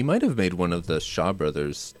 He might have made one of the Shaw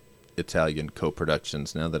Brothers Italian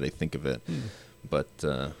co-productions, now that I think of it. But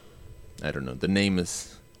I don't know. The name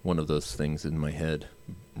is one of those things in my head,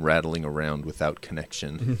 rattling around without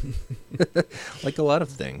connection. Like a lot of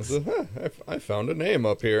things. So, I found a name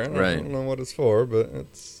up here. I Right. don't know what it's for, but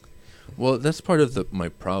it's... Well, that's part of my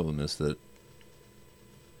problem is that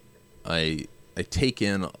I take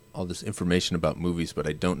in all this information about movies, but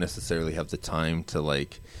I don't necessarily have the time to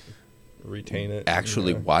like retain it.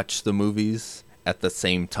 Actually watch the movies at the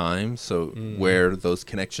same time. So where those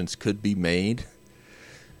connections could be made,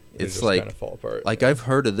 it's just like kind of fall apart. Like I've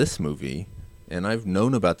heard of this movie, and I've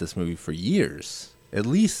known about this movie for years, at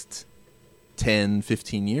least 10,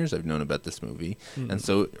 15 years I've known about this movie. And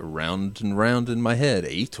so round and round in my head,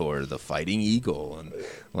 Ator, the Fighting Eagle, and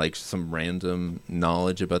like some random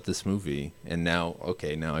knowledge about this movie. And now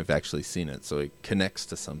I've actually seen it, so it connects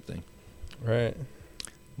to something. Right.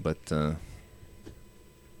 But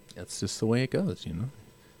that's just the way it goes, you know,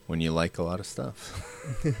 when you like a lot of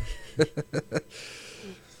stuff.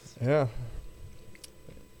 Yeah.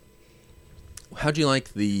 How'd you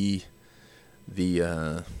like the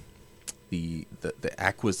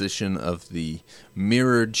acquisition of the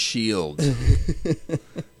mirrored shield?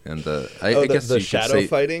 And I guess the you shadow could say,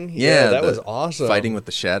 fighting? Yeah, that was awesome. Fighting with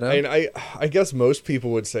the shadow. I guess most people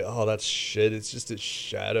would say, "Oh, that's shit. It's just a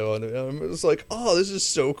shadow." And it was like, "Oh, this is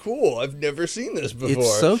so cool. I've never seen this before."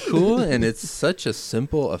 It's so cool, and it's such a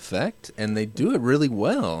simple effect, and they do it really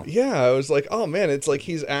well. Yeah, I was like, "Oh man, it's like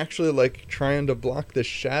he's actually like trying to block the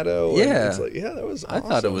shadow." Yeah, and it's like, yeah, that was awesome. I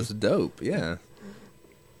thought it was dope. Yeah.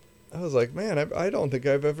 I was like, man, I don't think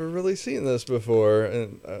I've ever really seen this before.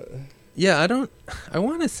 And yeah, I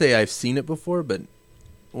want to say I've seen it before, but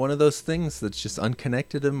one of those things that's just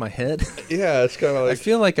unconnected in my head. Yeah, it's kind of like... I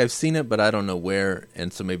feel like I've seen it, but I don't know where,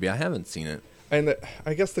 and so maybe I haven't seen it. And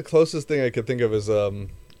I guess the closest thing I could think of is,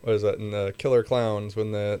 what is that, in Killer Clowns,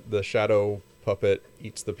 when the shadow puppet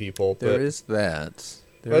eats the people. There is that.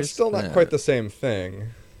 But it's still not quite the same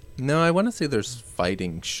thing. No, I want to say there's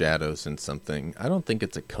fighting shadows in something. I don't think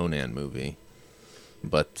it's a Conan movie,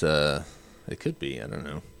 but it could be. I don't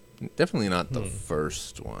know. Definitely not the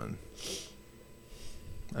first one.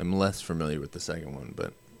 I'm less familiar with the second one,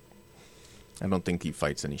 but I don't think he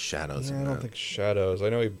fights any shadows. I don't think shadows. I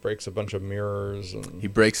know he breaks a bunch of mirrors. And... He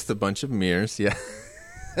breaks the bunch of mirrors. Yeah.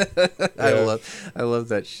 I love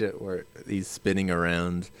that shit where he's spinning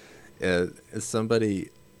around.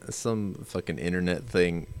 Some fucking internet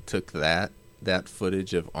thing took that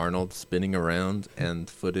footage of Arnold spinning around and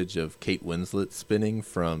footage of Kate Winslet spinning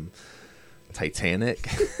from Titanic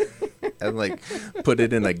and like put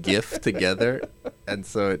it in a GIF together, and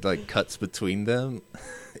so it like cuts between them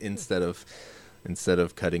instead of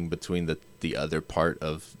cutting between the other part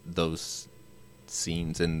of those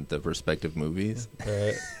scenes in the respective movies.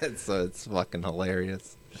 Right. And so it's fucking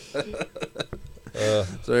hilarious.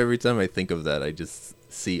 So every time I think of that, I just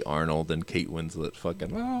see Arnold and Kate Winslet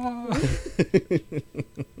fucking.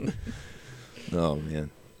 Oh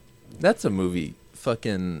man, that's a movie.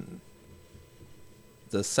 Fucking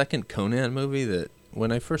the second Conan movie that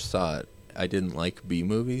when I first saw it, I didn't like B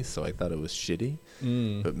movies, so I thought it was shitty.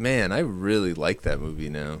 But man, I really like that movie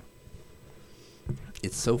now.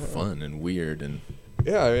 It's so fun and weird and.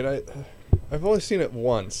 Yeah, I mean, I've only seen it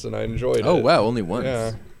once and I enjoyed it. Oh wow, only once.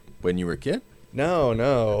 Yeah. When you were a kid?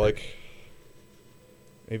 No, like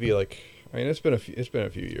maybe like I mean it's been a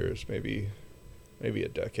few years, maybe a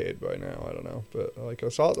decade by now, I don't know. But like I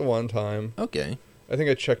saw it the one time. Okay. I think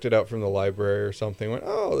I checked it out from the library or something. Went,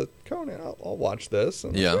 oh, the Conan, I'll watch this.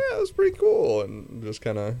 And yeah, it was pretty cool, and just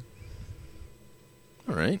kind of.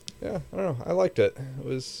 All right. Yeah, I don't know. I liked it.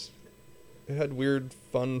 It had weird,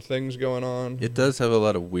 fun things going on. It does have a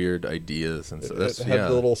lot of weird ideas, and so it had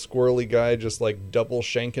the little squirrely guy just like double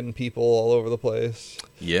shanking people all over the place.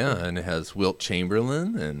 Yeah, and it has Wilt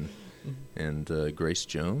Chamberlain, and and Grace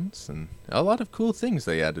Jones, and a lot of cool things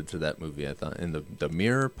they added to that movie. I thought, in the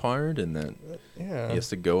mirror part, and that he has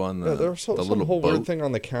to go on the there was some little whole boat. weird thing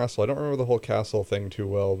on the castle. I don't remember the whole castle thing too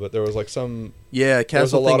well, but there was like some castle there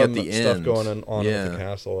was a lot thing of at the stuff end going on with the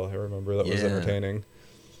castle. I remember that was entertaining.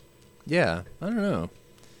 Yeah, I don't know.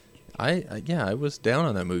 I was down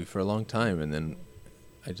on that movie for a long time, and then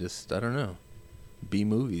I don't know. B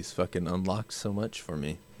movies fucking unlocked so much for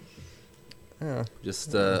me. Yeah.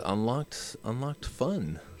 Just unlocked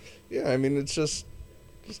fun. Yeah, I mean, it's just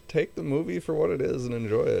take the movie for what it is and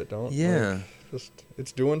enjoy it. Don't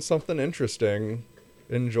it's doing something interesting.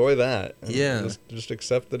 Enjoy that. And just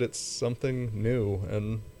accept that it's something new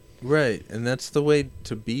and right, and that's the way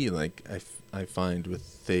to be. Like I find with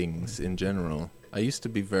things in general. I used to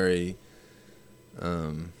be very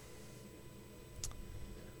I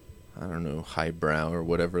don't know, highbrow or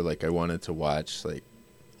whatever. Like I wanted to watch like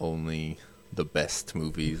only the best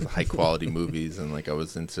movies, high quality movies, and like I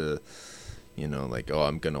was into, like, oh,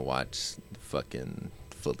 I'm gonna watch fucking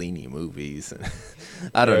Fellini movies, and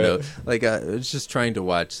I don't know, like I was just trying to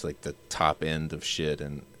watch like the top end of shit,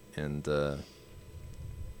 and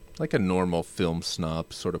like a normal film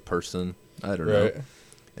snob sort of person. I don't know,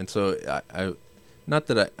 and so I not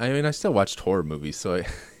that I mean I still watched horror movies, so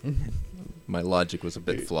my logic was a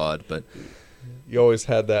bit flawed, but. You always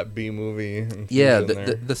had that B movie. Yeah,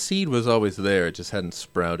 the seed was always there. It just hadn't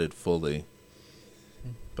sprouted fully.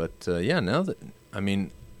 But now that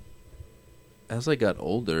as I got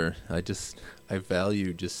older, I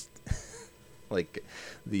value just like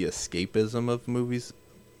the escapism of movies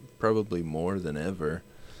probably more than ever.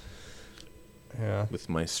 Yeah. With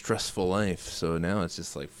my stressful life, so now it's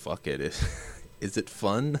just like fuck it. Is it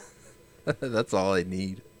fun? That's all I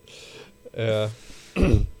need. Yeah.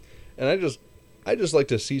 And I just like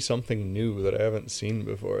to see something new that I haven't seen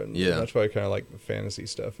before, and that's why I kind of like the fantasy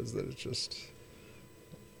stuff. Is that it's just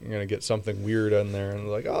you're gonna get something weird in there, and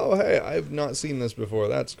like, oh hey, I've not seen this before.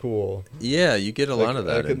 That's cool. Yeah, you get a lot of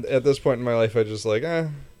that. At this point in my life, I just like, if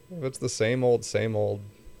it's the same old, I'm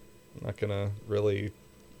not gonna really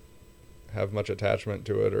have much attachment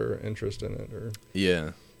to it or interest in it, or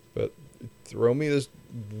But throw me this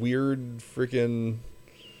weird freaking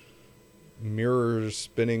mirror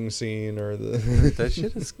spinning scene, or that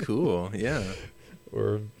shit is cool,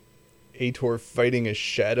 or Ator fighting a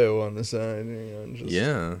shadow on the side,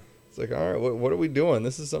 it's like, all right, what are we doing?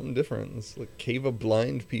 This is something different. It's like Cave of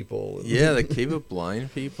Blind People. The Cave of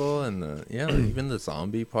Blind People, and even the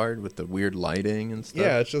zombie part with the weird lighting and stuff.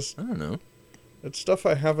 It's just, I don't know, it's stuff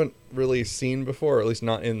I haven't really seen before, or at least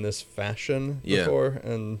not in this fashion before,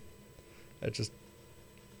 and that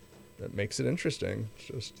makes it interesting. It's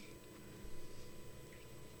just.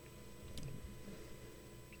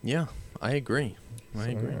 Yeah, I agree. I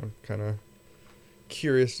agree. I'm kind of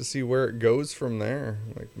curious to see where it goes from there.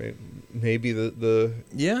 Like maybe the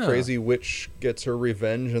crazy witch gets her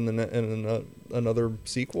revenge in another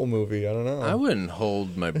sequel movie. I don't know. I wouldn't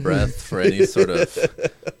hold my breath for any sort of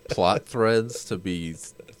plot threads to be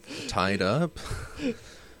tied up.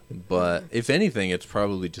 But if anything, it's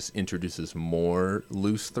probably just introduces more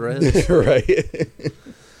loose threads. Right.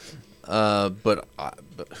 But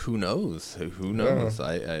who knows? Who knows?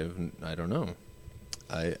 I don't know.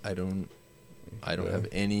 I don't have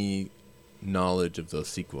any knowledge of those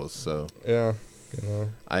sequels. So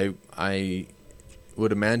I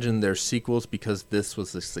would imagine they're sequels because this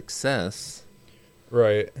was a success,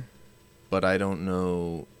 right? But I don't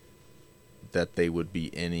know that they would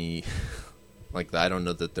be any like I don't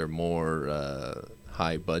know that they're more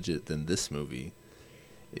high budget than this movie.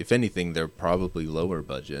 If anything, they're probably lower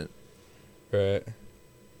budget. Right.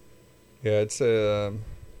 Yeah, it's so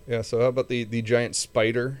how about the giant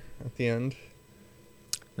spider at the end?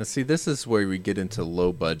 Now see, this is where we get into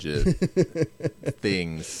low budget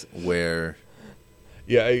things where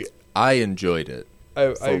I enjoyed it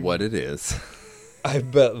for what it is. I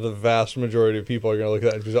bet the vast majority of people are going to look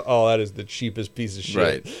at that and be like, oh, that is the cheapest piece of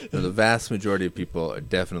shit. Right. Now, the vast majority of people are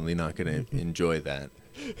definitely not going to enjoy that.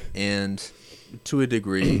 And to a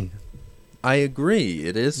degree, I agree.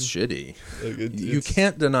 It is shitty. You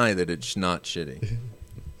can't deny that it's not shitty.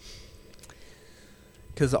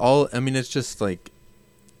 Because it's just like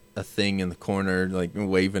a thing in the corner, like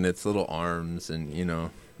waving its little arms, and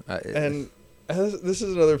and this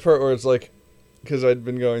is another part where it's like, because I'd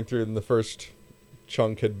been going through, and the first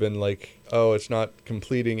chunk had been like, oh, it's not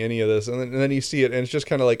completing any of this, and then you see it, and it's just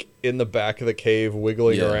kind of like in the back of the cave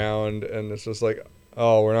wiggling around, and it's just like,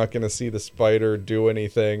 oh, we're not going to see the spider do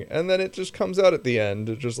anything, and then it just comes out at the end.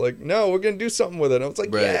 It's just like, no, we're going to do something with it. And I was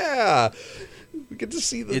like, yeah, we get to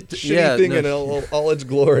see the shitty thing in all its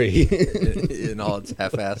glory. In all its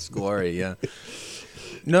half-assed glory, yeah.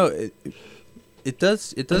 No, it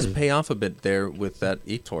does pay off a bit there with that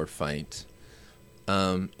Ator fight.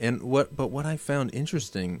 But what I found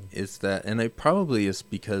interesting is that, and it probably is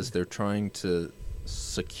because they're trying to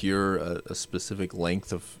secure a specific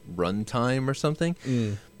length of runtime or something.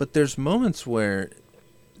 But there's moments where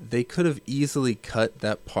they could have easily cut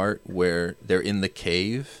that part where they're in the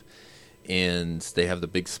cave and they have the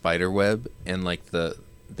big spider web and like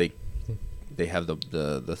they have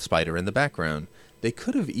the spider in the background. They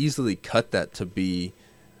could have easily cut that to be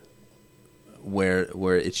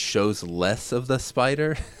where it shows less of the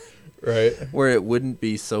spider. Right. Where it wouldn't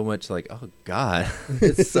be so much like, oh God,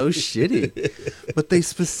 it's so shitty. But they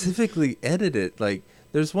specifically edit it. Like,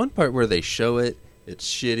 there's one part where they show it,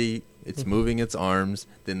 it's shitty, it's moving its arms,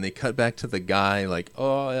 then they cut back to the guy like,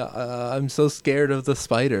 oh, I'm so scared of the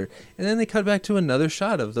spider. And then they cut back to another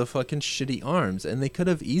shot of the fucking shitty arms. And they could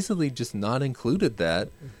have easily just not included that.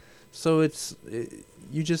 So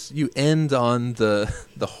you end on the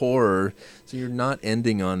horror, so you're not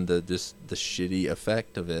ending on the shitty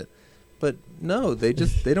effect of it. But no, they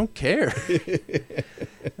don't care.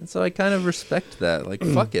 And so I kind of respect that. Like,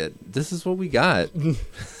 fuck it. This is what we got.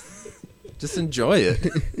 Just enjoy it.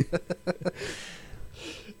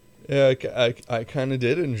 Yeah, I kind of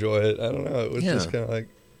did enjoy it. I don't know. It was just kind of like...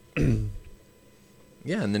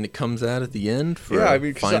 Yeah, and then it comes out at the end for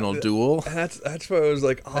a final duel. That's why I was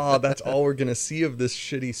like, that's all we're going to see of this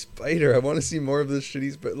shitty spider. I want to see more of this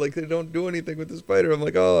shitty spider. Like, they don't do anything with the spider. I'm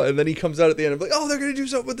like, and then he comes out at the end. I'm like, they're going to do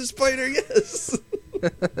something with the spider, yes.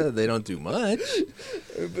 They don't do much.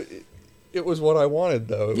 But it was what I wanted,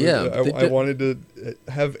 though. I wanted to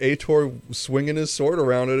have Ator swinging his sword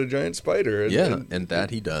around at a giant spider. And that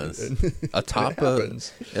he does. Atop a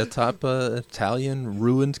Italian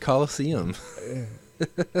ruined Colosseum.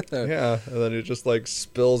 Yeah, and then it just like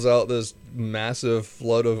spills out this massive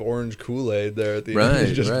flood of orange Kool-Aid there at the end.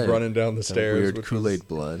 He's just running down the stairs. Weird Kool-Aid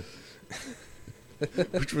blood.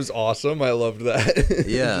 Which was awesome. I loved that.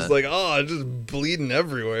 Yeah. Just like, just bleeding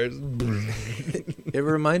everywhere. It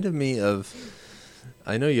reminded me of,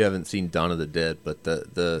 I know you haven't seen Dawn of the Dead, but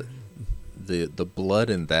the blood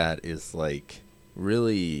in that is like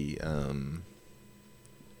really,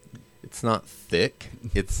 it's not thick.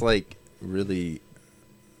 It's like really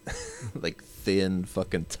like thin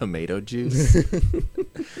fucking tomato juice. It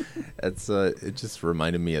just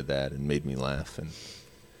reminded me of that and made me laugh. And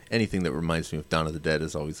anything that reminds me of Dawn of the Dead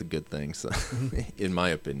is always a good thing, so in my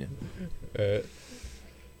opinion.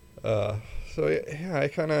 So yeah,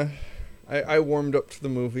 I warmed up to the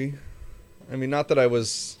movie. I mean, not that I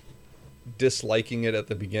was disliking it at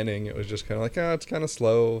the beginning. It was just kind of like, it's kind of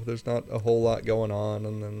slow. There's not a whole lot going on,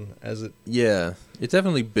 and then it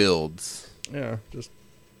definitely builds. Yeah, just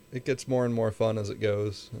it gets more and more fun as it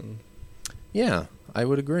goes. And yeah, I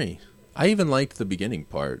would agree. I even liked the beginning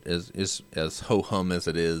part, as ho-hum as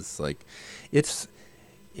it is. Like, it's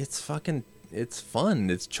fun.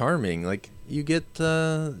 It's charming. Like, you get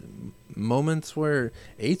moments where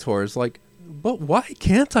Ator is like, but why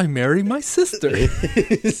can't I marry my sister?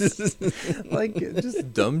 Like,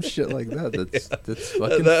 just dumb shit like that. That's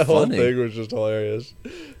fucking that whole funny. thing was just hilarious.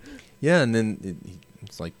 Yeah, and then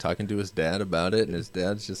it's like talking to his dad about it, and his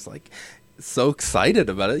dad's just like so excited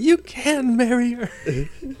about it. You can marry her.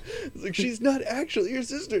 It's like, she's not actually your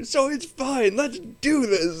sister, so it's fine. Let's do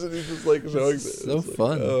this. And he's just like so excited. So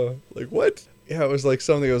fun. Like, what? Yeah, it was like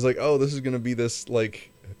something. I was like, this is gonna be this like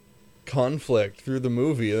conflict through the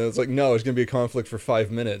movie, and it's like, no, it's gonna be a conflict for 5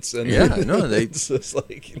 minutes. And it's just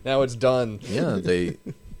like, now it's done. Yeah, they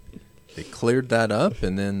cleared that up,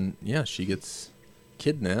 and then she gets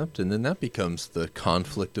kidnapped, and then that becomes the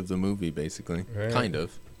conflict of the movie, basically. Right. Kind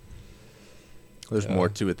of. There's more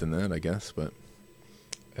to it than that, I guess, but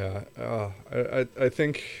I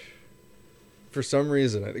think for some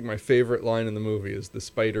reason, I think my favorite line in the movie is the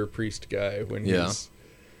spider priest guy when he's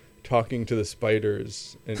talking to the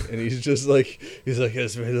spiders, and he's just like,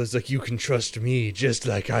 it's like, you can trust me just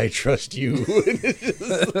like I trust you. And it's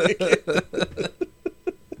just like,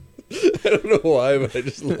 I don't know why, but I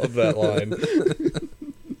just love that line.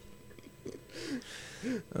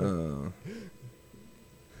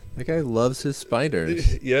 That guy loves his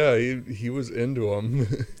spiders. Yeah, he was into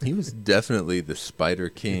them. He was definitely the Spider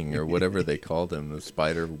King, or whatever they called him, the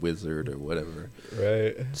Spider Wizard, or whatever.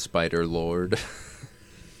 Right. Spider Lord.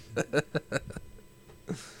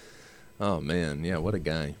 Oh man, yeah, what a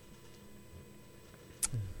guy.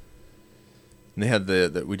 And they had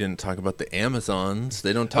that we didn't talk about the Amazons.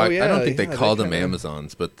 They don't talk. I don't think they called them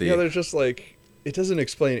Amazons, but they're just like it doesn't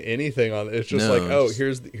explain anything on it. It's just like, oh,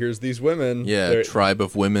 here's these women. Yeah, tribe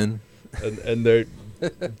of women. And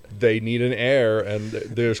they need an heir, and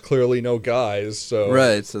there's clearly no guys. So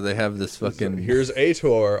right, so they have this fucking... Here's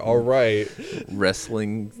Ator, all right.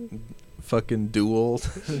 Wrestling fucking duel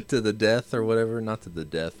to the death or whatever. Not to the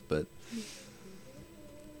death, but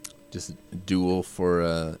just duel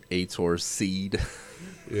for Ator's seed.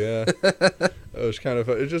 Yeah, it was kind of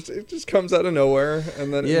it just comes out of nowhere,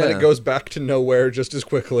 and then it goes back to nowhere just as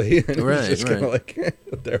quickly. And it's just kind of like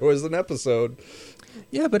there was an episode.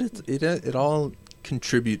 Yeah, but it all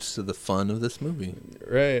contributes to the fun of this movie.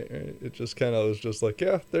 Right. It just kind of was just like,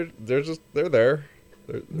 yeah, they're there.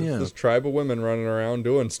 There's this tribe of women running around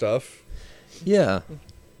doing stuff. Yeah,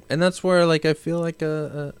 and that's where like I feel like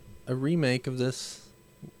a remake of this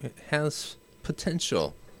has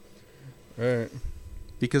potential. Right.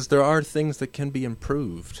 Because there are things that can be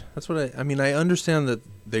improved. That's what I mean, I understand that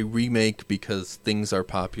they remake because things are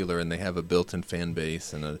popular and they have a built-in fan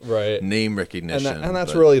base and a name recognition. And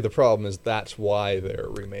that's really the problem, is that's why they're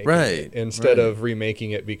remaking it. Instead of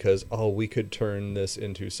remaking it because, we could turn this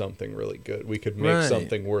into something really good. We could make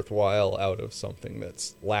something worthwhile out of something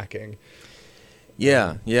that's lacking.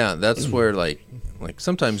 Yeah, that's where like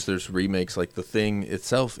sometimes there's remakes, like The Thing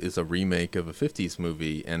itself is a remake of a 50s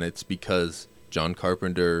movie, and it's because John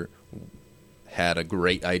Carpenter had a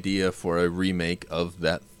great idea for a remake of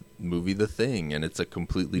that movie, The Thing, and it's a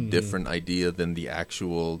completely different idea than the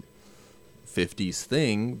actual 50s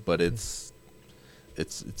thing, but it's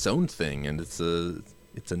its own thing, and it's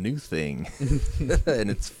a new thing, and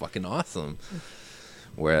it's fucking awesome.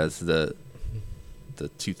 Whereas the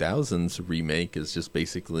 2000s remake is just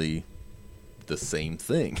basically the same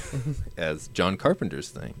thing as John Carpenter's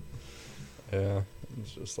thing. Yeah.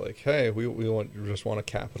 It's just like, hey, we just want to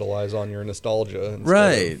capitalize on your nostalgia.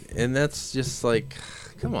 Right. And that's just like,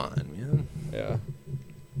 come on, man. Yeah.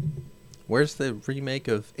 Where's the remake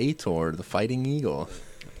of Ator, the Fighting Eagle?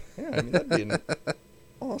 Yeah, I mean, that'd be an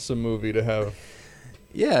awesome movie to have.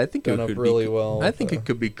 Yeah, I think it could really well. I think it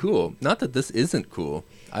could be cool. Not that this isn't cool.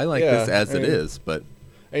 I like this as it is, but...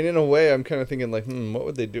 And in a way, I'm kind of thinking, like, what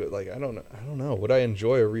would they do? Like, I don't know. Would I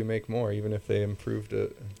enjoy a remake more, even if they improved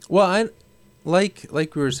it? Well, Like we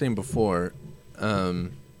were saying before,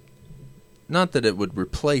 not that it would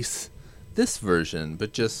replace this version,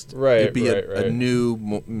 but just it'd be a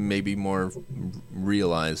new, maybe more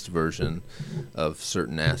realized version of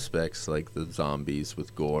certain aspects, like the zombies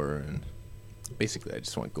with gore, and basically I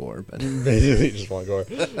just want gore. But basically, you just want gore.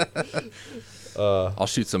 I'll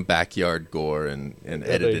shoot some backyard gore and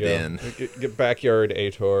edit it in. Get backyard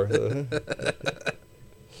Ator.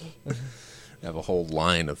 Have a whole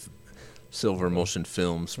line of Silver Motion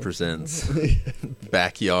Films presents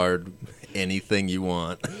backyard anything you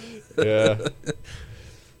want. Yeah.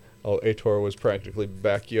 Ator was practically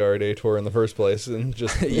backyard Ator in the first place, and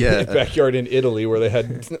just backyard in Italy where they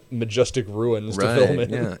had majestic ruins to film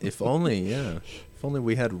in. Yeah, if only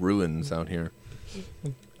we had ruins out here.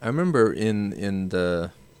 I remember in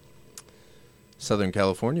the Southern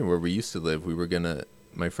California where we used to live,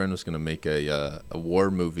 my friend was gonna make a war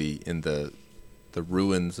movie in the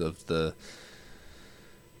ruins of the...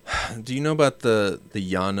 Do you know about the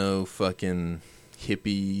Llano fucking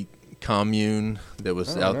hippie commune that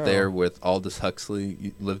was out there with Aldous Huxley?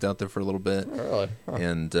 You lived out there for a little bit. Oh, really? Huh.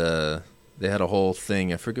 And they had a whole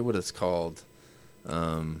thing. I forget what it's called.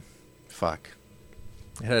 Fuck.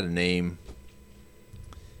 It had a name.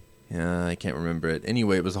 Yeah, I can't remember it.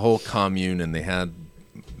 Anyway, it was a whole commune, and they had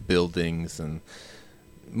buildings, and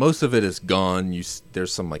most of it is gone.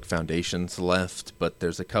 There's some like foundations left, but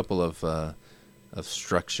there's a couple of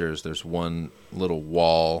structures. There's one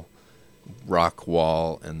little rock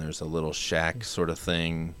wall, and there's a little shack sort of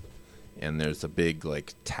thing, and there's a big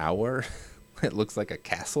like tower. It looks like a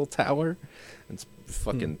castle tower. It's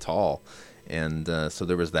fucking tall, and so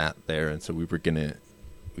there was that there, and so we were gonna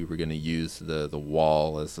use the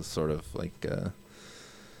wall as a sort of like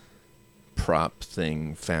prop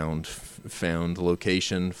thing, found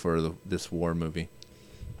location for this war movie.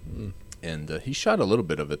 And he shot a little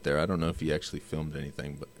bit of it there. I don't know if he actually filmed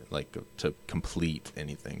anything, but like to complete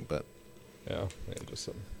anything. But just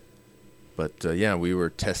some. But we were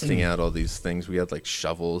testing out all these things. We had like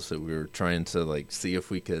shovels that we were trying to like see if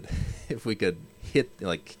we could hit,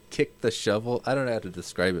 like kick the shovel. I don't know how to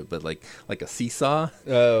describe it, but like a seesaw,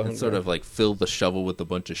 and sort of like fill the shovel with a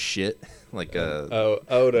bunch of shit, like dirt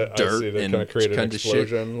and kind of create an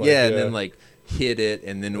explosion. Like, and then like hit it,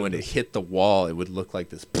 and then when it hit the wall, it would look like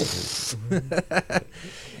this.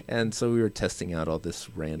 And so we were testing out all this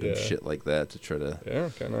random shit like that to try to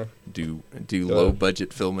do low budget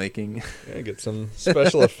filmmaking. Yeah, get some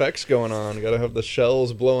special effects going on. Got to have the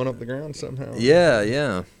shells blowing up the ground somehow.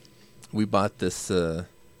 Yeah. We bought this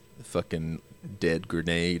fucking dead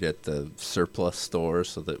grenade at the surplus store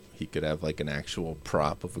so that he could have like an actual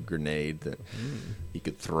prop of a grenade that he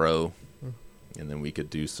could throw, and then we could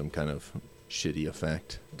do some kind of shitty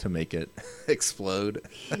effect to make it explode.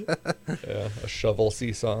 Yeah, a shovel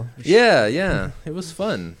seesaw. Yeah. It was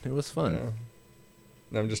fun. Yeah.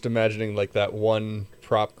 And I'm just imagining like that one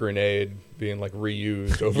prop grenade being like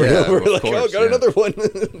reused over and over. Like, course, got another one.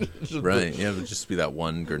 Right. Yeah, it would just be that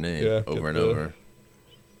one grenade over and over.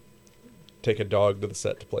 Take a dog to the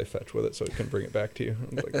set to play fetch with it so he can bring it back to you.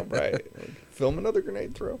 I was like, all right, like, film another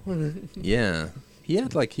grenade throw. Yeah.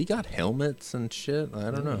 He got helmets and shit.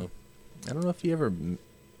 I don't know. I don't know if he ever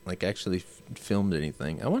like actually filmed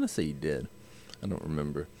anything. I want to say he did. I don't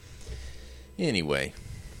remember. Anyway,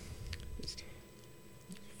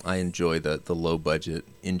 I enjoy the low budget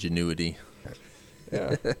ingenuity.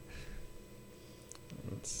 Yeah.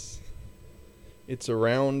 It's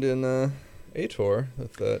around in Ator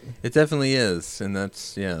with that. It definitely is, and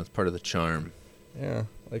that's it's part of the charm. Yeah,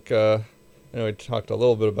 like I know we talked a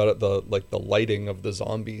little bit about it, the lighting of the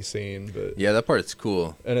zombie scene, but yeah, that part's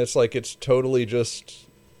cool. And it's like it's totally just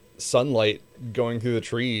sunlight going through the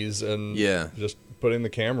trees and just putting the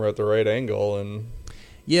camera at the right angle and.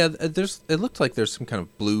 Yeah, it looked like there's some kind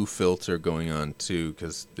of blue filter going on too,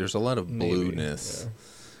 because there's a lot of blueness.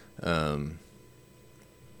 Yeah.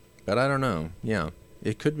 But I don't know. Yeah,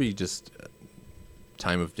 it could be just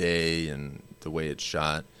time of day and the way it's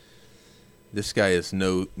shot. This guy is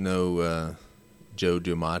no Joe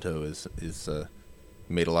D'Amato is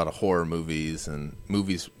made a lot of horror movies and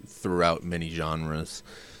movies throughout many genres.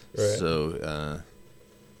 Right. So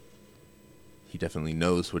he definitely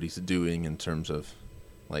knows what he's doing in terms of.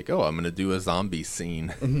 Like, oh, I'm going to do a zombie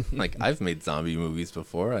scene. Like, I've made zombie movies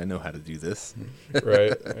before. I know how to do this.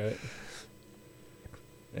 Right.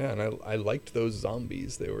 Yeah, and I liked those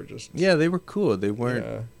zombies. They were just... Yeah, they were cool. They weren't...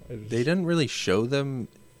 Yeah, they didn't really show them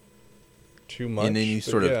too much in any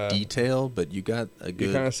sort of detail, but you got a good...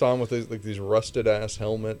 You kind of saw them with these rusted-ass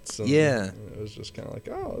helmets. And it was just kind of like,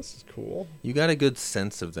 oh, this is cool. You got a good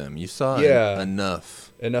sense of them. You saw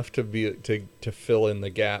enough. Enough to fill in the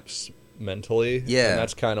gaps mentally. Yeah. And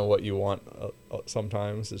that's kind of what you want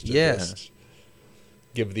sometimes, is to just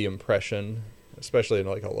give the impression, especially in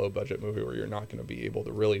like a low budget movie where you're not going to be able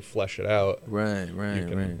to really flesh it out. Right.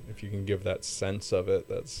 If you can give that sense of it,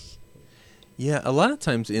 that's... Yeah, a lot of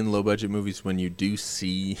times in low budget movies, when you do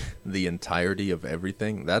see the entirety of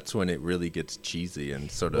everything, that's when it really gets cheesy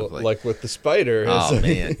and sort of like with the spider. Oh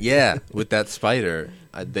man, yeah, with that spider,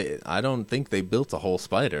 I don't think they built a whole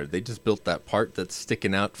spider. They just built that part that's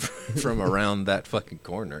sticking out from around that fucking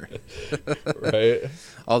corner. Right.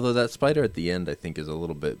 Although that spider at the end, I think, is a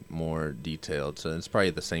little bit more detailed, so it's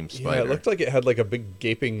probably the same spider. Yeah, it looked like it had like a big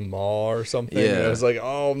gaping maw or something. Yeah. And I was like,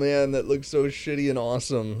 oh man, that looks so shitty and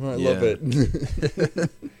awesome. I love it.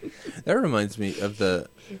 That reminds me of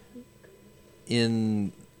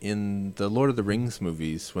in the Lord of the Rings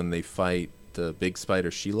movies when they fight the big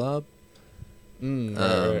spider Shelob.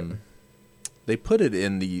 Right. They put it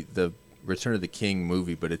in the Return of the King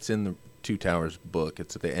movie, but it's in the Two Towers book.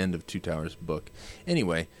 It's at the end of Two Towers book.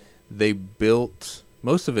 Anyway, they built,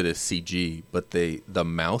 most of it is CG, but the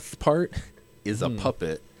mouth part is a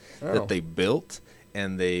puppet that they built,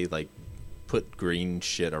 and they like put green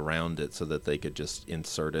shit around it so that they could just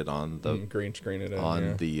insert it on the green screen it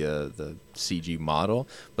on the CG model.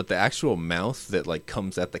 But the actual mouth that like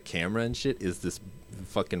comes at the camera and shit is this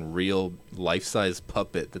fucking real life-size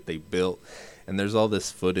puppet that they built. And there's all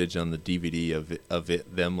this footage on the DVD of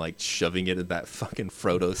it them like shoving it in that fucking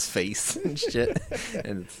Frodo's face and shit.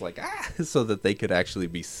 And it's like so that they could actually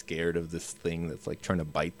be scared of this thing that's like trying to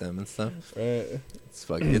bite them and stuff. Right.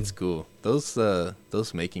 It's cool.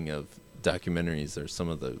 Those making of documentaries are some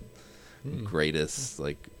of the greatest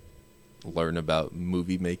like learn about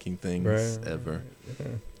movie making things ever. Right. Yeah.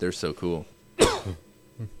 They're so cool.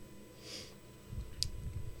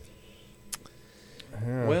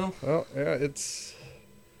 Yeah. Well, yeah, it's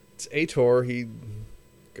Ator. He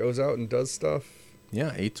goes out and does stuff.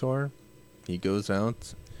 Yeah, Ator. He goes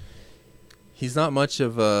out. He's not much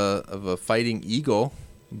of a fighting eagle,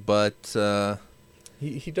 but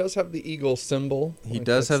he does have the eagle symbol. He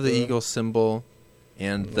does have the eagle symbol,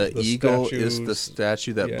 and the eagle is the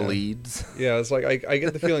statue that bleeds. Yeah, it's like I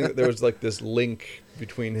get the feeling that there was like this link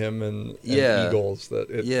between him and eagles that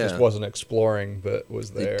it just wasn't exploring, but was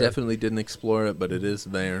there. They definitely didn't explore it, but it is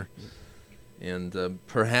there. And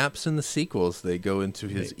perhaps in the sequels they go into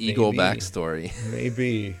his eagle backstory.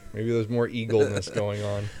 Maybe there's more eagleness going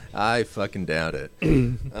on. I fucking doubt it.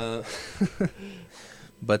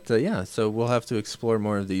 But yeah, so we'll have to explore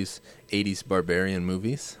more of these 80s barbarian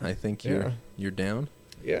movies. I think you're down.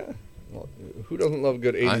 Yeah. Well, who doesn't love a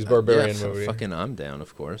good 80s barbarian movie? Fucking I'm down,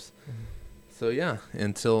 of course. So yeah,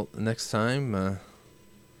 until next time,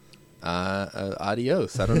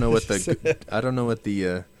 adios. I don't know what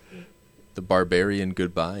the barbarian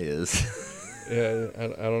goodbye is. Yeah, I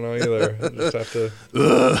don't know either. I just have to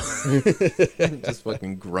just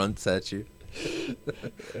fucking grunts at you.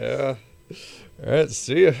 Yeah. All right,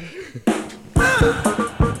 see ya.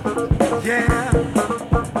 Yeah,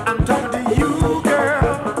 I'm talking to you, girl.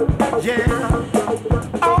 Yeah,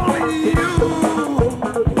 only you.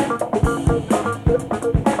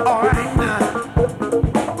 All right now.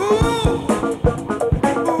 Ooh.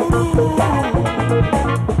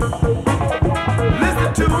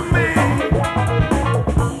 Listen to me.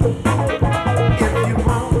 If you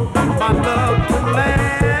want my love to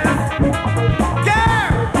last,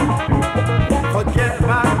 girl, forget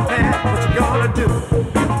about that. What you gonna do?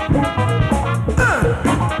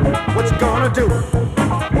 What you gonna do?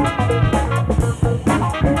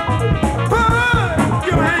 Put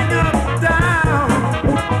your hang up down.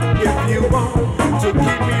 If you want to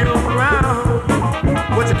keep me around,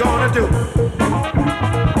 what you gonna do?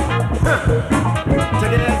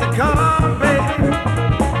 Take it as it comes, baby.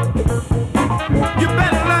 You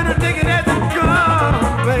better learn to take it as it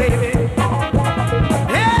comes, baby.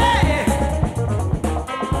 Hey,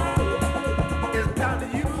 it's down to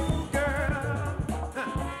you, girl.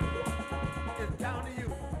 It's down to you.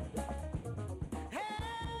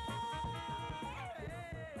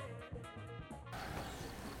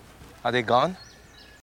 Are they gone?